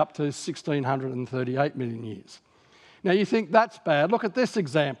supposedly up to 1,638 million years. Now you think that's bad. Look at this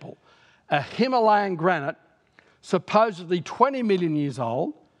example. A Himalayan granite, supposedly 20 million years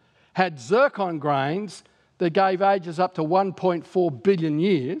old, had zircon grains that gave ages up to 1.4 billion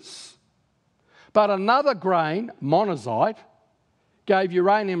years, but another grain, monazite, gave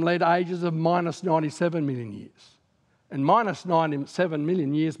uranium lead ages of minus 97 million years. And minus 97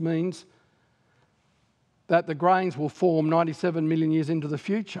 million years means that the grains will form 97 million years into the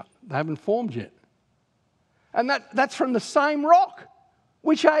future. They haven't formed yet. And that's from the same rock.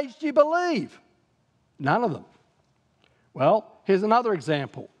 Which age do you believe? None of them. Well, here's another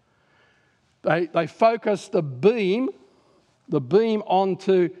example. They focused the beam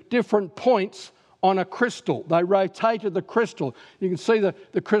onto different points on a crystal. They rotated the crystal. You can see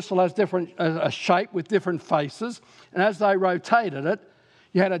the crystal has a shape with different faces, and as they rotated it,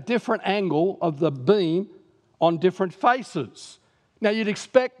 you had a different angle of the beam on different faces. Now you'd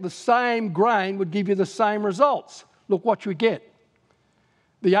expect the same grain would give you the same results. Look what you get.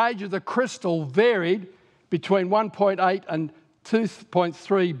 The age of the crystal varied between 1.8 and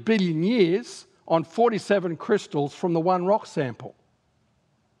 2.3 billion years on 47 crystals from the one rock sample.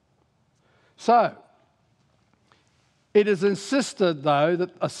 So, it is insisted, though, that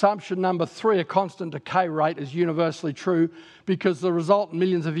assumption number 3, a constant decay rate, is universally true because the resultant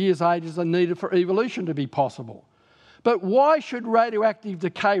millions of years ages are needed for evolution to be possible. But why should radioactive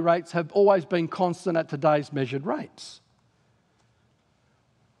decay rates have always been constant at today's measured rates?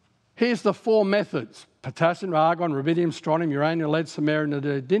 Here's the 4 methods: potassium, argon, rubidium, strontium, uranium, lead, samarium, and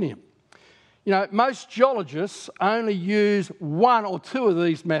neodymium. You know, most geologists only use 1 or 2 of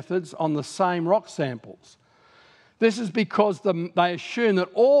these methods on the same rock samples. This is because they assume that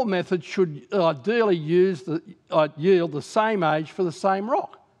all methods should ideally yield the same age for the same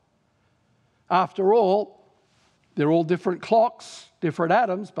rock. After all, they're all different clocks, different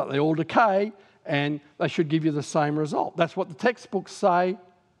atoms, but they all decay, and they should give you the same result. That's what the textbooks say.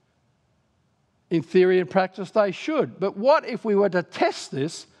 In theory and practice, they should. But what if we were to test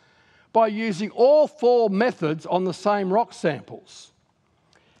this by using all 4 methods on the same rock samples?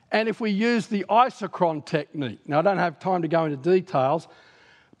 And if we use the isochron technique, now I don't have time to go into details,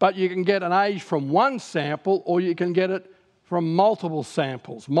 but you can get an age from one sample or you can get it from multiple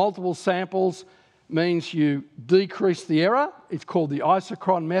samples. Multiple samples means you decrease the error. It's called the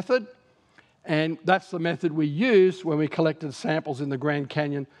isochron method, and that's the method we used when we collected samples in the Grand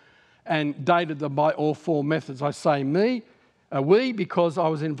Canyon and dated them by all 4 methods. I say we because I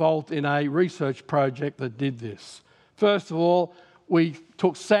was involved in a research project that did this. First of all, we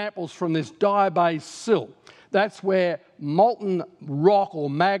took samples from this diabase sill. That's where molten rock or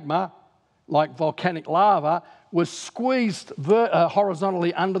magma, like volcanic lava, was squeezed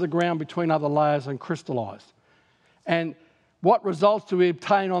horizontally under the ground between other layers and crystallised. And what results do we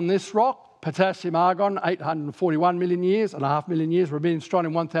obtain on this rock? Potassium, argon, 841 million years, and a half million years. Rubidium,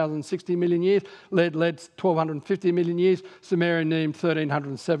 strontium, 1,060 million years. Lead, 1,250 million years. Samarium, neodymium,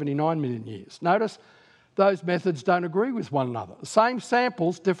 1,379 million years. Notice those methods don't agree with one another. The same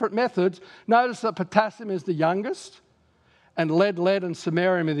samples, different methods. Notice that potassium is the youngest, and lead, and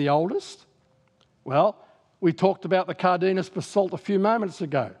samarium are the oldest. Well, we talked about the Cardenas basalt a few moments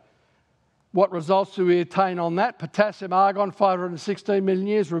ago. What results do we attain on that? Potassium, argon, 516 million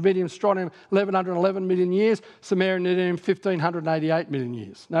years. Rubidium, strontium, 1,111 million years. Samarium, neodymium, 1,588 million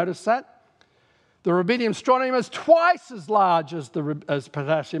years. Notice that? The rubidium strontium is twice as large as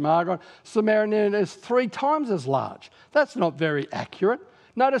potassium argon. Samarium is 3 times as large. That's not very accurate.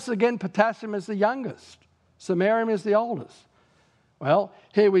 Notice again, potassium is the youngest. Samarium is the oldest. Well,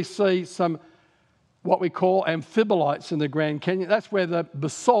 here we see some what we call amphibolites in the Grand Canyon. That's where the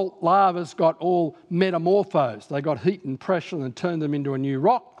basalt lavas got all metamorphosed. They got heat and pressure and turned them into a new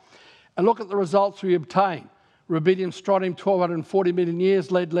rock. And look at the results we obtain. Rubidium, strontium, 1,240 million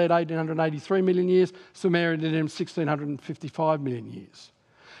years. Lead, 1,883 million years. Samarium, 1,655 million years.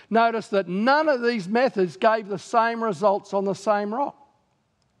 Notice that none of these methods gave the same results on the same rock.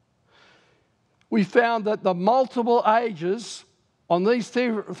 We found that the multiple ages on these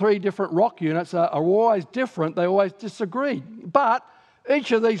three different rock units are always different. They always disagreed. But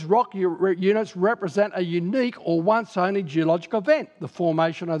each of these rock units represent a unique or once-only geological event, the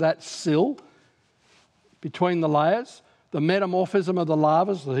formation of that sill between the layers, the metamorphism of the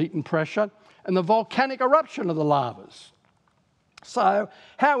lavas, the heat and pressure, and the volcanic eruption of the lavas. So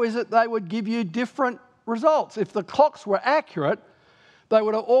how is it they would give you different results? If the clocks were accurate, they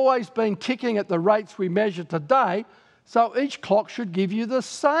would have always been ticking at the rates we measure today, so each clock should give you the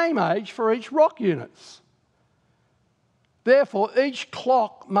same age for each rock units. Therefore, each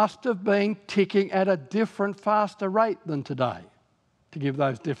clock must have been ticking at a different, faster rate than today to give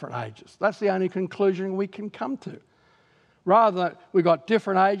those different ages. That's the only conclusion we can come to. Rather than we've got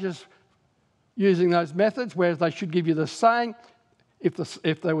different ages using those methods, whereas they should give you the same,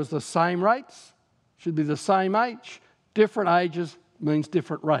 if there was the same rates, should be the same age. Different ages means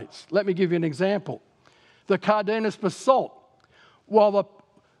different rates. Let me give you an example. The Cardenas basalt. While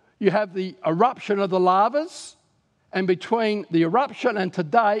you have the eruption of the lavas, and between the eruption and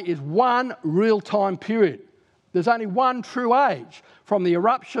today is one real-time period. There's only one true age from the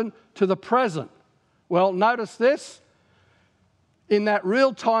eruption to the present. Well, notice this. In that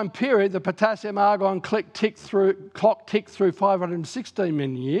real-time period, the potassium argon clock ticked through 516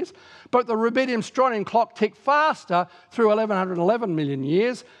 million years, but the rubidium strontium clock ticked faster through 111 million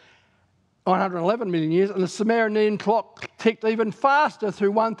years, and the Sumerian clock ticked even faster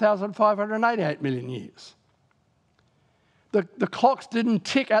through 1,588 million years. The clocks didn't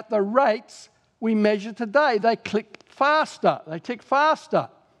tick at the rates we measure today. They tick faster.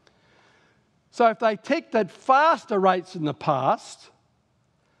 So if they ticked at faster rates in the past,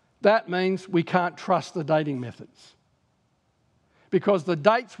 that means we can't trust the dating methods. Because the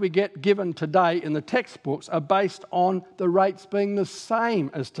dates we get given today in the textbooks are based on the rates being the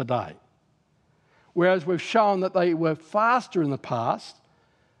same as today. Whereas we've shown that they were faster in the past,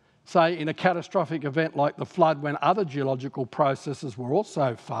 say in a catastrophic event like the flood when other geological processes were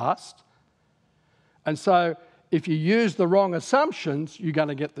also fast. And so if you use the wrong assumptions, you're going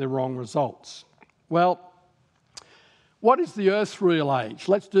to get the wrong results. Well, what is the Earth's real age?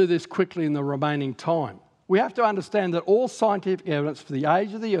 Let's do this quickly in the remaining time. We have to understand that all scientific evidence for the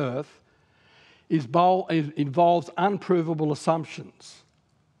age of the Earth involves unprovable assumptions.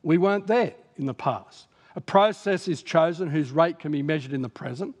 We weren't there in the past. A process is chosen whose rate can be measured in the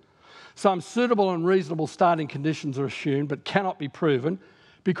present. Some suitable and reasonable starting conditions are assumed but cannot be proven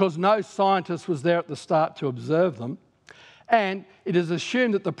because no scientist was there at the start to observe them. And it is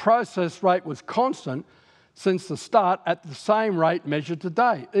assumed that the process rate was constant since the start at the same rate measured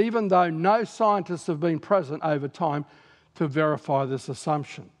today, even though no scientists have been present over time to verify this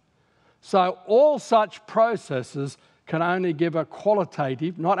assumption. So all such processes can only give a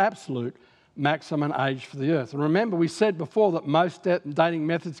qualitative, not absolute, maximum age for the Earth. And remember, we said before that most dating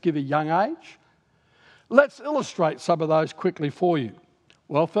methods give a young age. Let's illustrate some of those quickly for you.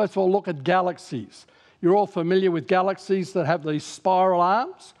 Well, first of all, look at galaxies. You're all familiar with galaxies that have these spiral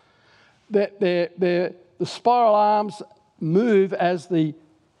arms. The spiral arms move as the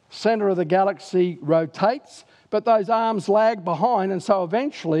centre of the galaxy rotates, but those arms lag behind, and so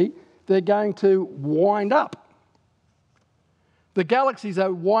eventually they're going to wind up. The galaxies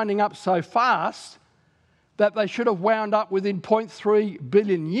are winding up so fast that they should have wound up within 0.3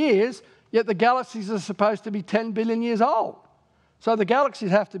 billion years, yet the galaxies are supposed to be 10 billion years old. So the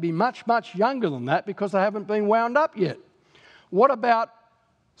galaxies have to be much, much younger than that because they haven't been wound up yet. What about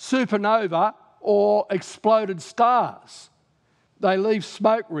supernova or exploded stars? They leave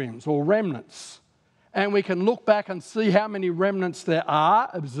smoke rings or remnants. And we can look back and see how many remnants there are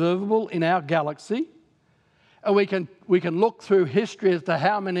observable in our galaxy. And we can look through history as to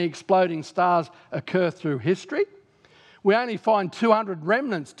how many exploding stars occur through history. We only find 200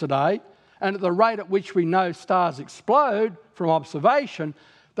 remnants today, and at the rate at which we know stars explode from observation,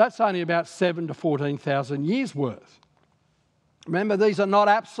 that's only about 7,000 to 14,000 years worth. Remember, these are not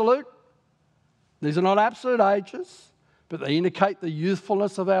absolute. These are not absolute ages, but they indicate the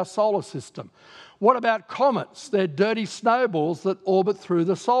youthfulness of our solar system. What about comets? They're dirty snowballs that orbit through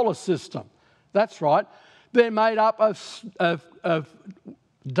the solar system. That's right. They're made up of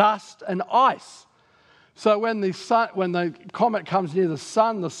dust and ice. So when the comet comes near the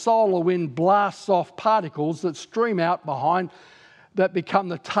sun, the solar wind blasts off particles that stream out behind that become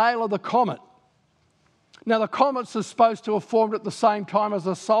the tail of the comet. Now, the comets are supposed to have formed at the same time as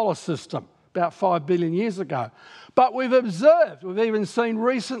the solar system, about 5 billion years ago. But we've observed, we've even seen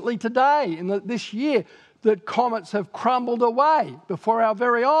recently today, this year, that comets have crumbled away before our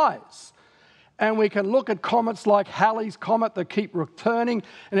very eyes. And we can look at comets like Halley's Comet that keep returning,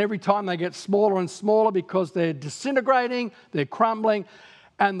 and every time they get smaller and smaller because they're disintegrating, they're crumbling,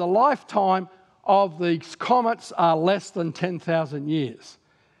 and the lifetime of these comets are less than 10,000 years.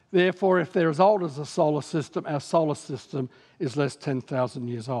 Therefore, if they're as old as the solar system, our solar system is less 10,000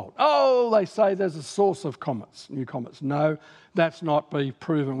 years old. Oh, they say there's a source of comets, new comets. No, that's not been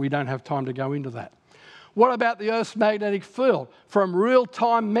proven. We don't have time to go into that. What about the Earth's magnetic field? From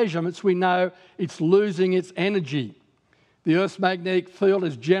real-time measurements, we know it's losing its energy. The Earth's magnetic field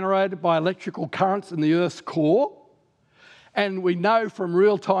is generated by electrical currents in the Earth's core, and we know from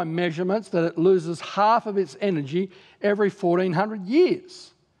real-time measurements that it loses half of its energy every 1,400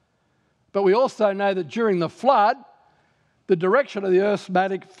 years. But we also know that during the flood, the direction of the Earth's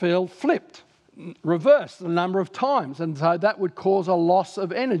magnetic field flipped, reversed a number of times, and so that would cause a loss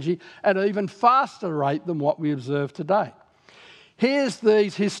of energy at an even faster rate than what we observe today. Here's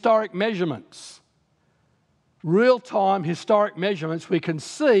these historic measurements. Real-time historic measurements, we can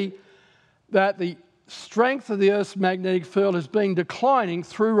see that the strength of the Earth's magnetic field has been declining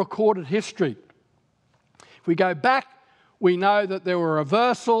through recorded history. If we go back, we know that there were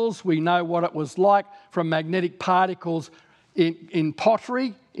reversals. We know what it was like from magnetic particles in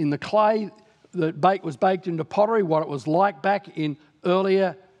pottery, in the clay that was baked into pottery, what it was like back in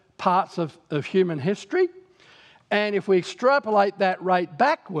earlier parts of human history. And if we extrapolate that rate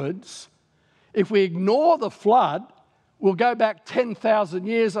backwards, if we ignore the flood, we'll go back 10,000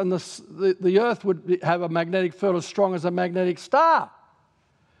 years and the Earth would have a magnetic field as strong as a magnetic star.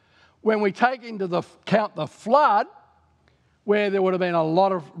 When we take into account the flood, where there would have been a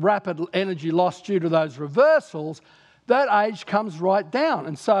lot of rapid energy loss due to those reversals, that age comes right down.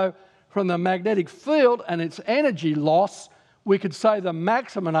 And so from the magnetic field and its energy loss, we could say the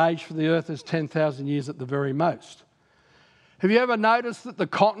maximum age for the Earth is 10,000 years at the very most. Have you ever noticed that the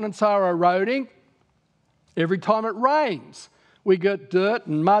continents are eroding? Every time it rains, we get dirt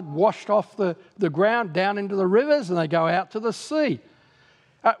and mud washed off the ground down into the rivers, and they go out to the sea.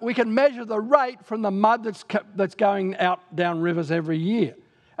 We can measure the rate from the mud that's going out down rivers every year.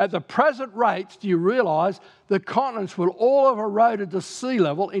 At the present rates, do you realise the continents will all have eroded to sea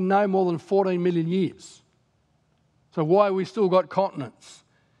level in no more than 14 million years? So why have we still got continents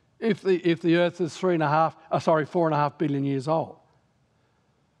if the Earth is 4.5 billion years old?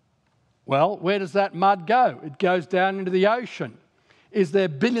 Well, where does that mud go? It goes down into the ocean. Is there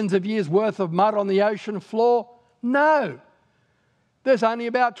billions of years worth of mud on the ocean floor? No. There's only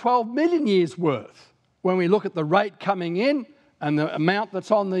about 12 million years worth. When we look at the rate coming in and the amount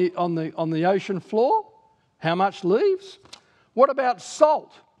that's on the ocean floor, how much leaves? What about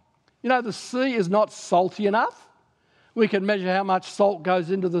salt? You know, the sea is not salty enough. We can measure how much salt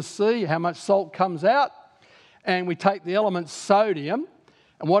goes into the sea, how much salt comes out, and we take the element sodium,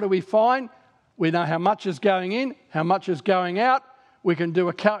 and what do we find? We know how much is going in, how much is going out. We can do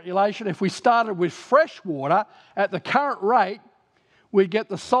a calculation. If we started with fresh water at the current rate, we'd get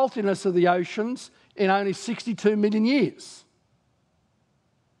the saltiness of the oceans in only 62 million years.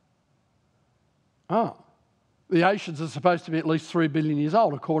 Oh, the oceans are supposed to be at least 3 billion years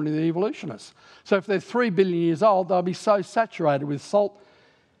old, according to the evolutionists. So if they're 3 billion years old, they'll be so saturated with salt,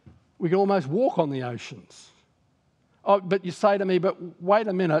 we can almost walk on the oceans. Oh, but you say to me, but wait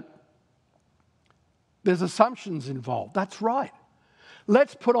a minute, there's assumptions involved. That's right.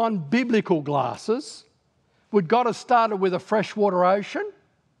 Let's put on biblical glasses. Would God have started with a freshwater ocean?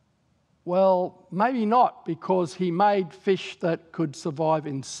 Well, maybe not, because he made fish that could survive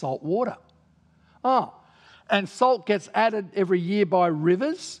in salt water. And salt gets added every year by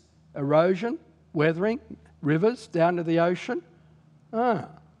rivers, erosion, weathering, rivers down to the ocean.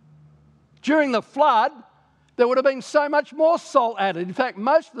 During the flood, there would have been so much more salt added. In fact,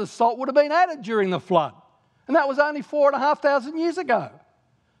 most of the salt would have been added during the flood. And that was only 4,500 years ago.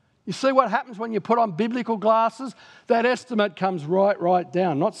 You see what happens when you put on biblical glasses? That estimate comes right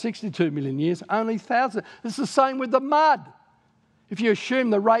down. Not 62 million years, only 1,000. It's the same with the mud. If you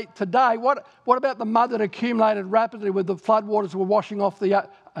assume the rate today, what about the mud that accumulated rapidly with the floodwaters were washing off the earth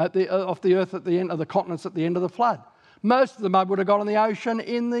at the end of the continents at the end of the flood? Most of the mud would have gone in the ocean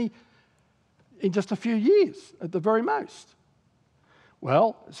in just a few years at the very most.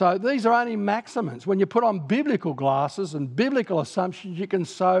 Well, so these are only maximums. When you put on biblical glasses and biblical assumptions, you can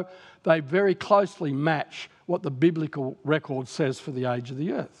show they very closely match what the biblical record says for the age of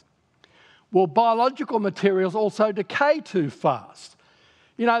the earth. Well, biological materials also decay too fast.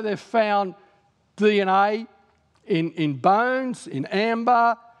 You know, they've found DNA in bones, in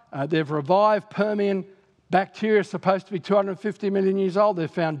amber. They've revived Permian Bacteria is supposed to be 250 million years old. They've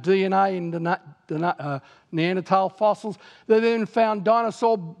found DNA in Neanderthal fossils. They've even found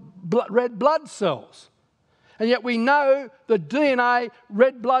dinosaur red blood cells. And yet we know that DNA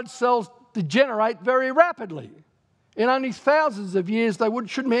red blood cells degenerate very rapidly. In only thousands of years, there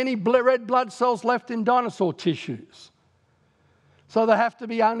shouldn't be any red blood cells left in dinosaur tissues. So they have to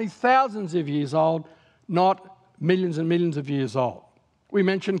be only thousands of years old, not millions and millions of years old. We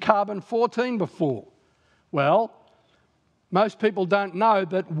mentioned carbon-14 before. Well, most people don't know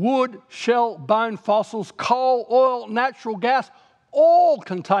that wood, shell, bone fossils, coal, oil, natural gas, all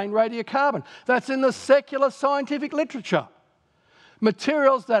contain radiocarbon. That's in the secular scientific literature.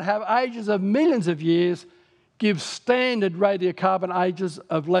 Materials that have ages of millions of years give standard radiocarbon ages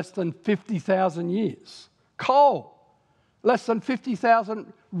of less than 50,000 years. Coal, less than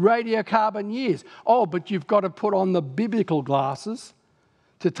 50,000 radiocarbon years. Oh, but you've got to put on the biblical glasses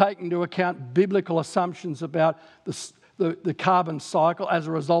to take into account biblical assumptions about the carbon cycle as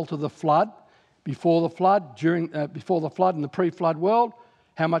a result of the flood, before the flood, before the flood and the pre-flood world,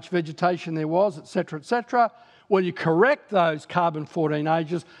 how much vegetation there was, etc., etc. When you correct those carbon-14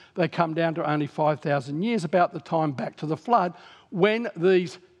 ages, they come down to only 5,000 years, about the time back to the flood, when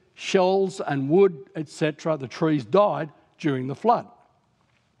these shells and wood, etc., the trees died during the flood.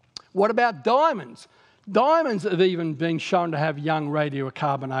 What about diamonds? Diamonds have even been shown to have young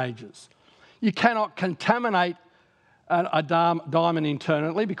radiocarbon ages. You cannot contaminate a diamond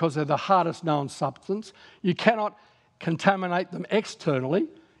internally because they're the hardest known substance. You cannot contaminate them externally,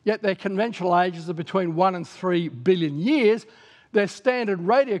 yet their conventional ages are between 1 and 3 billion years. Their standard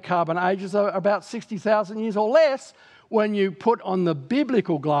radiocarbon ages are about 60,000 years or less. When you put on the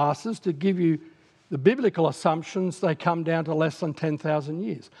biblical glasses to give you the biblical assumptions, they come down to less than 10,000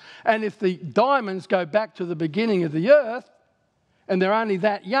 years. And if the diamonds go back to the beginning of the earth and they're only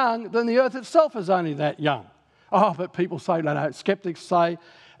that young, then the earth itself is only that young. Oh, but people say, no, skeptics say,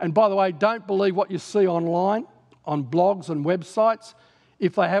 and by the way, don't believe what you see online, on blogs and websites.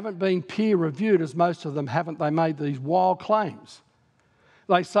 If they haven't been peer reviewed, as most of them haven't, they made these wild claims.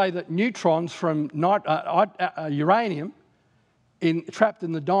 They say that neutrons from uranium trapped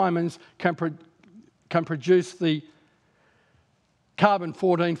in the diamonds can produce the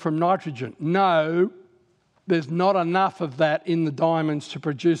carbon-14 from nitrogen. No, there's not enough of that in the diamonds to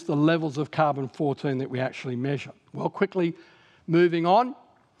produce the levels of carbon-14 that we actually measure. Well, quickly moving on.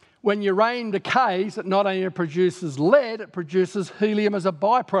 When uranium decays, it not only produces lead, it produces helium as a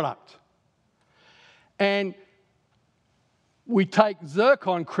byproduct. And we take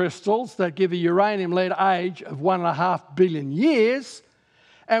zircon crystals that give a uranium-lead age of 1.5 billion years,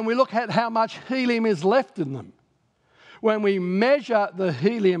 and we look at how much helium is left in them. When we measure the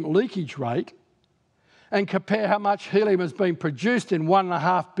helium leakage rate and compare how much helium has been produced in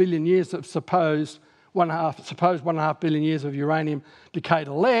 1.5 billion years of supposed 1.5 billion years of uranium decay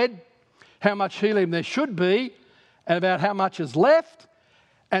to lead, how much helium there should be, and about how much is left,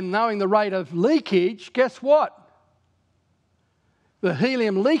 and knowing the rate of leakage, guess what? The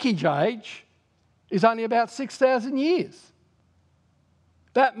helium leakage age is only about 6,000 years.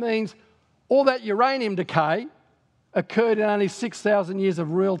 That means all that uranium decay occurred in only 6,000 years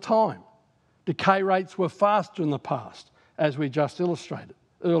of real time. Decay rates were faster in the past, as we just illustrated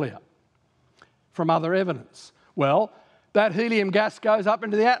earlier from other evidence. Well, that helium gas goes up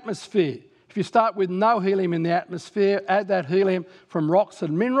into the atmosphere. If you start with no helium in the atmosphere, add that helium from rocks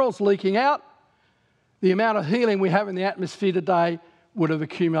and minerals leaking out, the amount of helium we have in the atmosphere today would have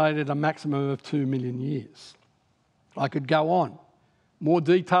accumulated a maximum of 2 million years. I could go on. More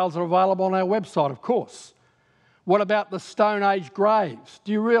details are available on our website, of course. What about the Stone Age graves?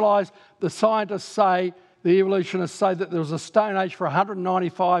 Do you realise the scientists say, the evolutionists say, that there was a Stone Age for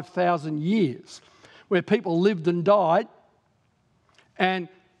 195,000 years where people lived and died, and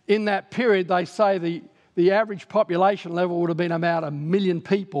in that period they say the average population level would have been about 1 million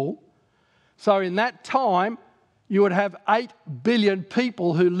people. So in that time you would have 8 billion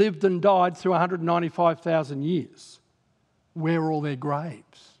people who lived and died through 195,000 years. Where are all their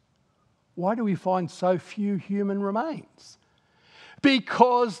graves? Why do we find so few human remains?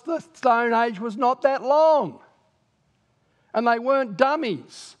 Because the Stone Age was not that long. And they weren't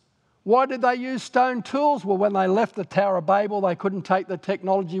dummies. Why did they use stone tools? Well, when they left the Tower of Babel, they couldn't take the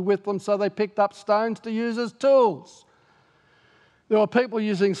technology with them, so they picked up stones to use as tools. There were people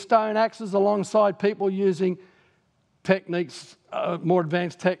using stone axes alongside people using techniques, more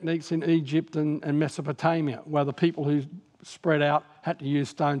advanced techniques in Egypt and Mesopotamia, where the people who spread out had to use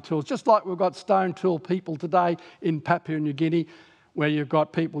stone tools. Just like we've got stone tool people today in Papua New Guinea, where you've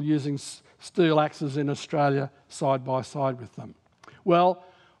got people using steel axes in Australia side by side with them. Well,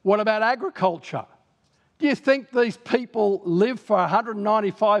 what about agriculture? Do you think these people lived for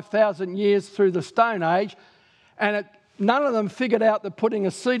 195,000 years through the Stone Age and none of them figured out that putting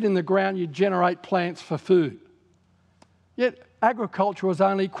a seed in the ground, you generate plants for food? Yet agriculture was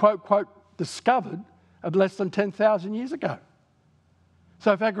only, quote, quote, discovered of less than 10,000 years ago.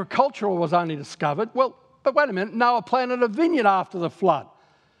 So if agriculture was only discovered, well, but wait a minute, Noah planted a vineyard after the flood.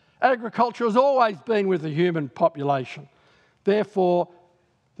 Agriculture has always been with the human population. Therefore,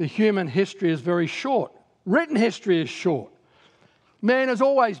 the human history is very short. Written history is short. Man has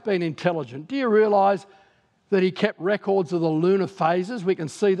always been intelligent. Do you realise that he kept records of the lunar phases? We can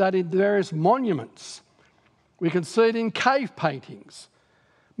see that in various monuments. We can see it in cave paintings.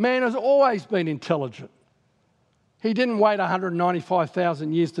 Man has always been intelligent. He didn't wait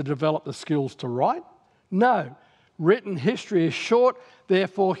 195,000 years to develop the skills to write. No, written history is short,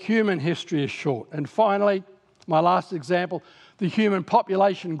 therefore human history is short. And finally, my last example, the human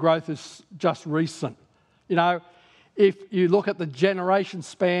population growth is just recent. You know, if you look at the generation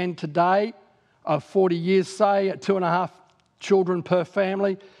span today of 40 years, say, at 2.5 children per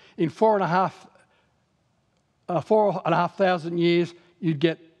family, in 4,500 years, you'd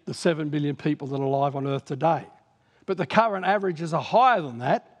get the 7 billion people that are alive on Earth today. But the current averages are higher than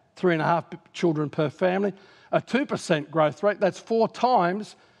that, 3.5 children per family, a 2% growth rate. That's 4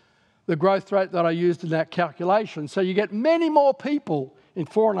 times the growth rate that I used in that calculation. So you get many more people in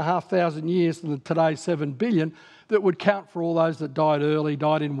 4,500 years than today's 7 billion that would count for all those that died early,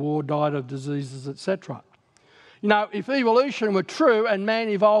 died in war, died of diseases, etc. You know, if evolution were true and man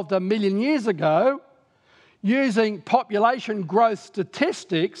evolved 1 million years ago, using population growth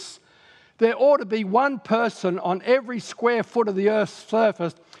statistics, there ought to be one person on every square foot of the Earth's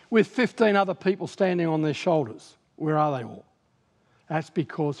surface with 15 other people standing on their shoulders. Where are they all? That's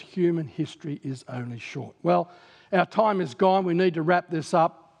because human history is only short. Well, our time is gone. We need to wrap this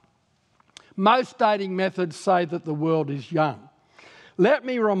up. Most dating methods say that the world is young. Let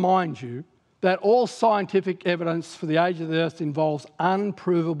me remind you that all scientific evidence for the age of the Earth involves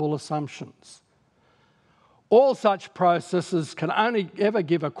unprovable assumptions. All such processes can only ever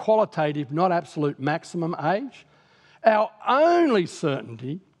give a qualitative, not absolute maximum age. Our only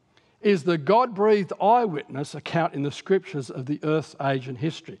certainty is the God-breathed eyewitness account in the scriptures of the Earth's age and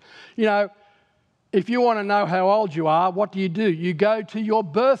history. You know, if you want to know how old you are, what do? You go to your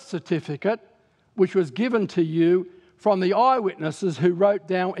birth certificate, which was given to you from the eyewitnesses who wrote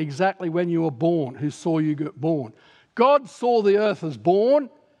down exactly when you were born, who saw you get born. God saw the Earth as born.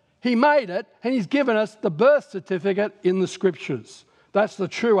 He made it, and He's given us the birth certificate in the Scriptures. That's the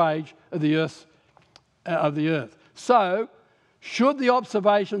true age of the Earth. So, should the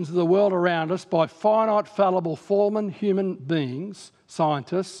observations of the world around us by finite, fallible, fallen human beings,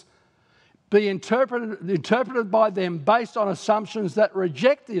 scientists, be interpreted by them based on assumptions that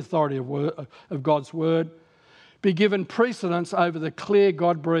reject the authority of God's Word, be given precedence over the clear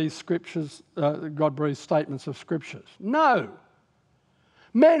God-breathed scriptures, God-breathed statements of Scriptures? No.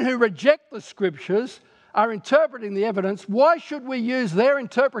 Men who reject the Scriptures are interpreting the evidence. Why should we use their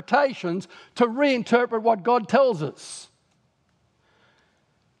interpretations to reinterpret what God tells us?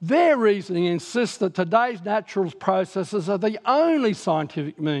 Their reasoning insists that today's natural processes are the only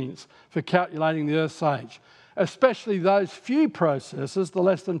scientific means for calculating the Earth's age, especially those few processes, the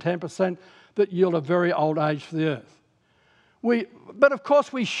less than 10%, that yield a very old age for the Earth. But of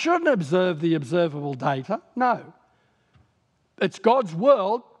course, we shouldn't observe the observable data. No. It's God's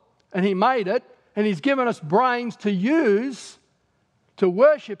world, and He made it, and He's given us brains to use to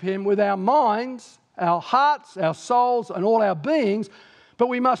worship Him with our minds, our hearts, our souls, and all our beings. But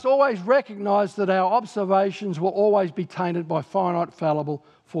we must always recognise that our observations will always be tainted by finite, fallible,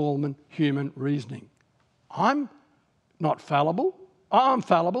 fallen human reasoning. I'm not fallible. I'm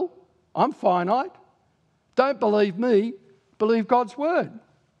fallible. I'm finite. Don't believe me. Believe God's Word.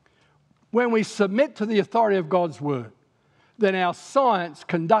 When we submit to the authority of God's Word, then our science,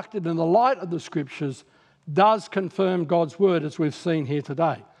 conducted in the light of the Scriptures, does confirm God's Word, as we've seen here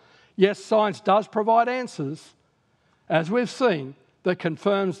today. Yes, science does provide answers, as we've seen, that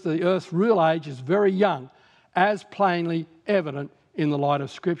confirms the Earth's real age is very young, as plainly evident in the light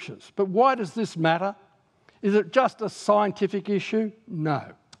of Scriptures. But why does this matter? Is it just a scientific issue?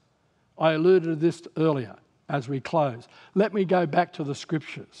 No. I alluded to this earlier as we close. Let me go back to the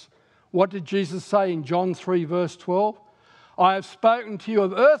Scriptures. What did Jesus say in John 3, verse 12? I have spoken to you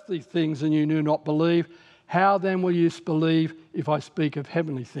of earthly things and you do not believe. How then will you believe if I speak of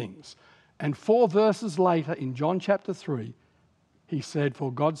heavenly things? And 4 verses later in John chapter 3, He said,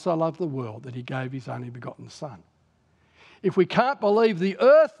 for God so loved the world that He gave His only begotten Son. If we can't believe the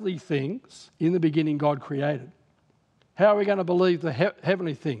earthly things in the beginning God created, how are we going to believe the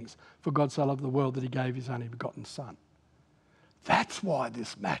heavenly things? For God so loved the world that he gave his only begotten Son. That's why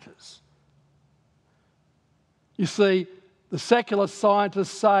this matters. You see, the secular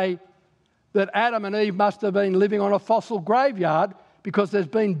scientists say that Adam and Eve must have been living on a fossil graveyard because there's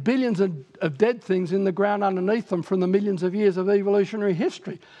been billions of dead things in the ground underneath them from the millions of years of evolutionary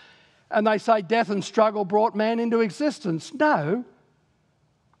history. And they say death and struggle brought man into existence. No.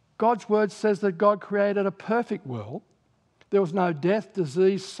 God's word says that God created a perfect world. There was no death,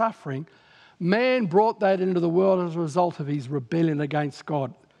 disease, suffering. Man brought that into the world as a result of his rebellion against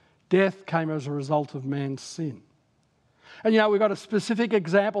God. Death came as a result of man's sin. And we've got a specific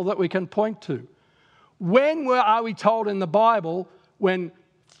example that we can point to. When are we told in the Bible when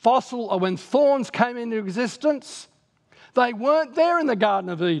thorns came into existence? They weren't there in the Garden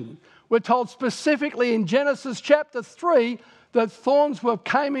of Eden. We're told specifically in Genesis chapter 3 that thorns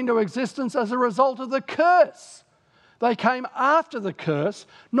came into existence as a result of the curse. They came after the curse,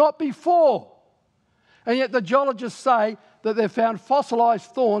 not before. And yet the geologists say that they've found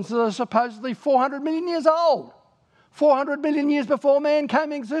fossilised thorns that are supposedly 400 million years old. 400 million years before man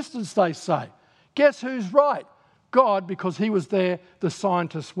came into existence, they say. Guess who's right? God, because he was there, the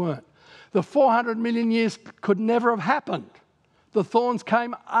scientists weren't. The 400 million years could never have happened. The thorns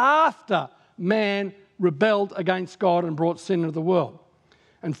came after man rebelled against God and brought sin into the world.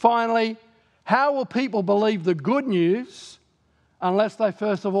 And finally, how will people believe the good news unless they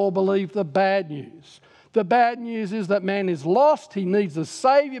first of all believe the bad news? The bad news is that man is lost. He needs a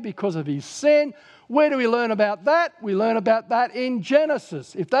saviour because of his sin. Where do we learn about that? We learn about that in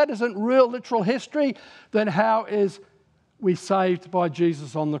Genesis. If that isn't real literal history, then how is we saved by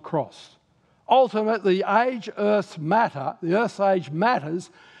Jesus on the cross? Ultimately, the earth's age matters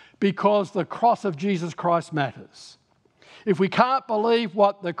because the cross of Jesus Christ matters. If we can't believe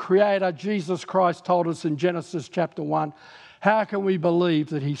what the Creator, Jesus Christ, told us in Genesis chapter 1, how can we believe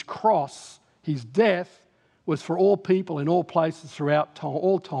that his cross, his death, was for all people in all places throughout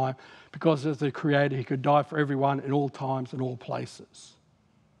all time, because as the Creator, he could die for everyone in all times and all places.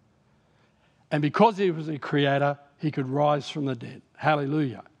 And because he was the Creator, he could rise from the dead.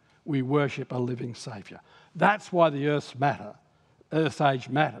 Hallelujah. We worship a living Saviour. That's why the earth's age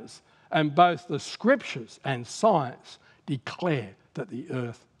matters. And both the Scriptures and science declare that the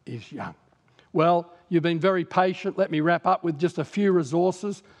earth is young. Well, you've been very patient. Let me wrap up with just a few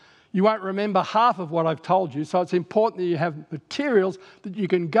resources. You won't remember half of what I've told you, so it's important that you have materials that you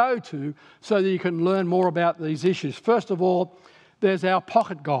can go to so that you can learn more about these issues. First of all, there's our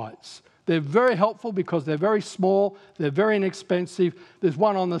pocket guides. They're very helpful because they're very small, they're very inexpensive. There's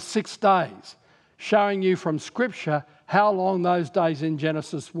one on the 6 days, showing you from Scripture how long those days in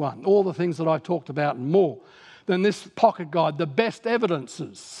Genesis 1, all the things that I talked about and more. Then this pocket guide, the best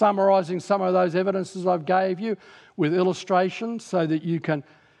evidences, summarising some of those evidences I've gave you with illustrations so that you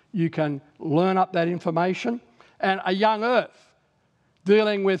can learn up that information. And a young Earth,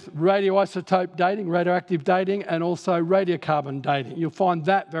 dealing with radioisotope dating, radioactive dating, and also radiocarbon dating. You'll find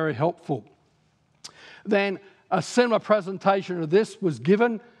that very helpful. Then a similar presentation of this was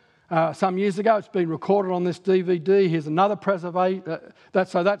given some years ago. It's been recorded on this DVD. Here's another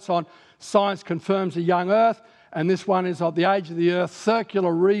that's on Science Confirms a Young Earth, and this one is on the age of the Earth,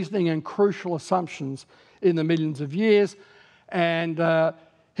 circular reasoning and crucial assumptions in the millions of years. And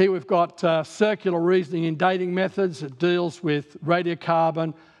here we've got circular reasoning in dating methods. It deals with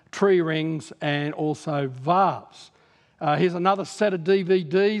radiocarbon, tree rings, and also varves. Here's another set of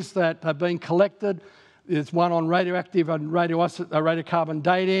DVDs that have been collected. There's one on radioactive and radiocarbon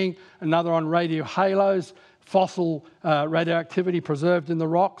dating, another on radio halos, fossil radioactivity preserved in the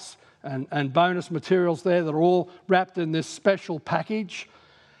rocks, and bonus materials there that are all wrapped in this special package.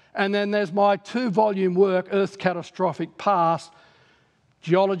 And then there's my 2-volume work, Earth's Catastrophic Past,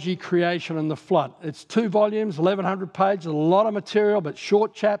 Geology, Creation and the Flood. It's 2 volumes, 1,100 pages, a lot of material, but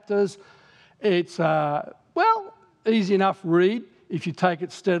short chapters. It's, easy enough read if you take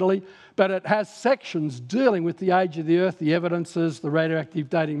it steadily, but it has sections dealing with the age of the Earth, the evidences, the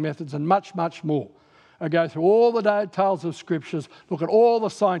radioactive dating methods, and much, much more. I go through all the details of Scriptures, look at all the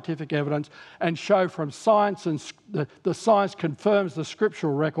scientific evidence, and show from science, and the science confirms the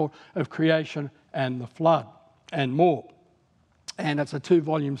scriptural record of creation and the flood, and more. And it's a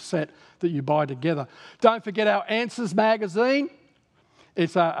 2-volume set that you buy together. Don't forget our Answers magazine.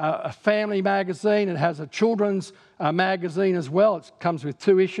 It's a family magazine. It has a children's magazine as well. It comes with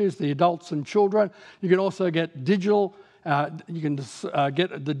 2 issues, the adults and children. You can also get digital. You can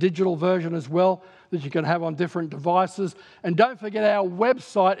get the digital version as well that you can have on different devices. And don't forget our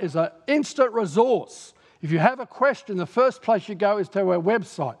website is an instant resource. If you have a question, the first place you go is to our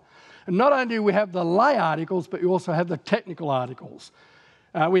website. And not only do we have the lay articles, but you also have the technical articles.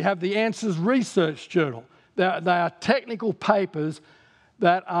 We have the Answers Research Journal. They are technical papers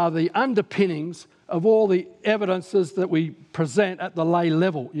that are the underpinnings of all the evidences that we present at the lay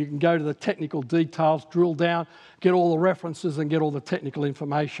level. You can go to the technical details, drill down, get all the references and get all the technical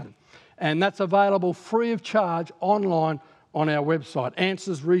information. And that's available free of charge online on our website,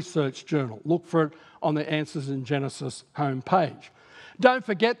 Answers Research Journal. Look for it on the Answers in Genesis homepage. Don't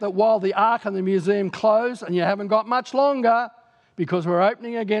forget that while the Ark and the museum close, and you haven't got much longer because we're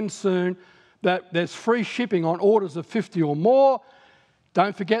opening again soon, that there's free shipping on orders of 50 or more.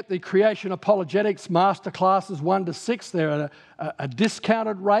 Don't forget the Creation Apologetics Masterclasses 1 to 6. They're at a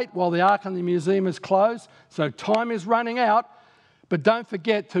discounted rate while the Ark and the museum is closed. So time is running out. But don't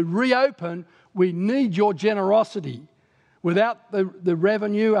forget to reopen. We need your generosity. Without the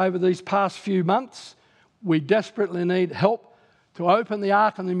revenue over these past few months, we desperately need help to open the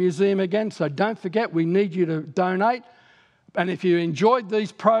Ark and the museum again. So don't forget, we need you to donate. And if you enjoyed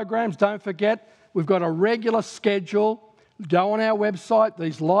these programs, don't forget, we've got a regular schedule. Go on our website,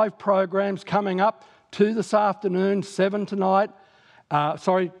 these live programs coming up 2 this afternoon, 7 tonight.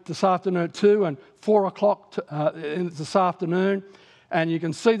 This afternoon at 2 and 4 o'clock this afternoon. And you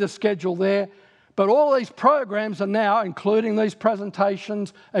can see the schedule there. But all these programs are now, including these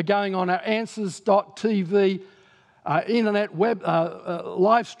presentations, are going on our answers.tv internet web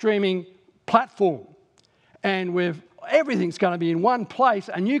live streaming platform. And everything's going to be in one place,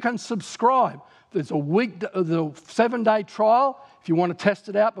 and you can subscribe. There's the 7-day trial if you want to test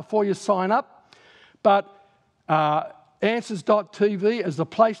it out before you sign up. But answers.tv is the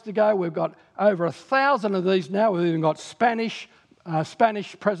place to go. We've got over 1,000 of these now. We've even got Spanish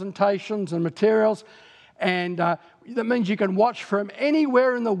presentations and materials. And that means you can watch from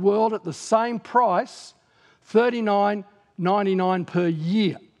anywhere in the world at the same price, $39.99 per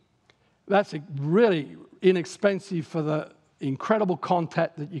year. That's really inexpensive for the incredible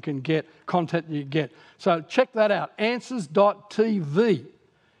content that you can get. So check that out, answers.tv.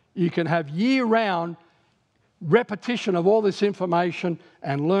 You can have year-round repetition of all this information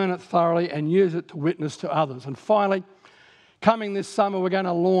and learn it thoroughly and use it to witness to others. And finally, coming this summer, we're going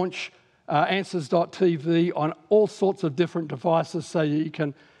to launch answers.tv on all sorts of different devices so you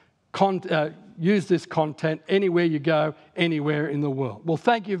can use this content anywhere you go, anywhere in the world. Well,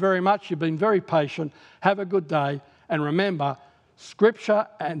 thank you very much. You've been very patient. Have a good day. And remember, Scripture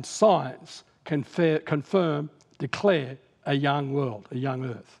and science confirm, declare a young world, a young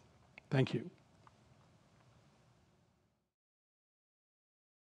earth. Thank you.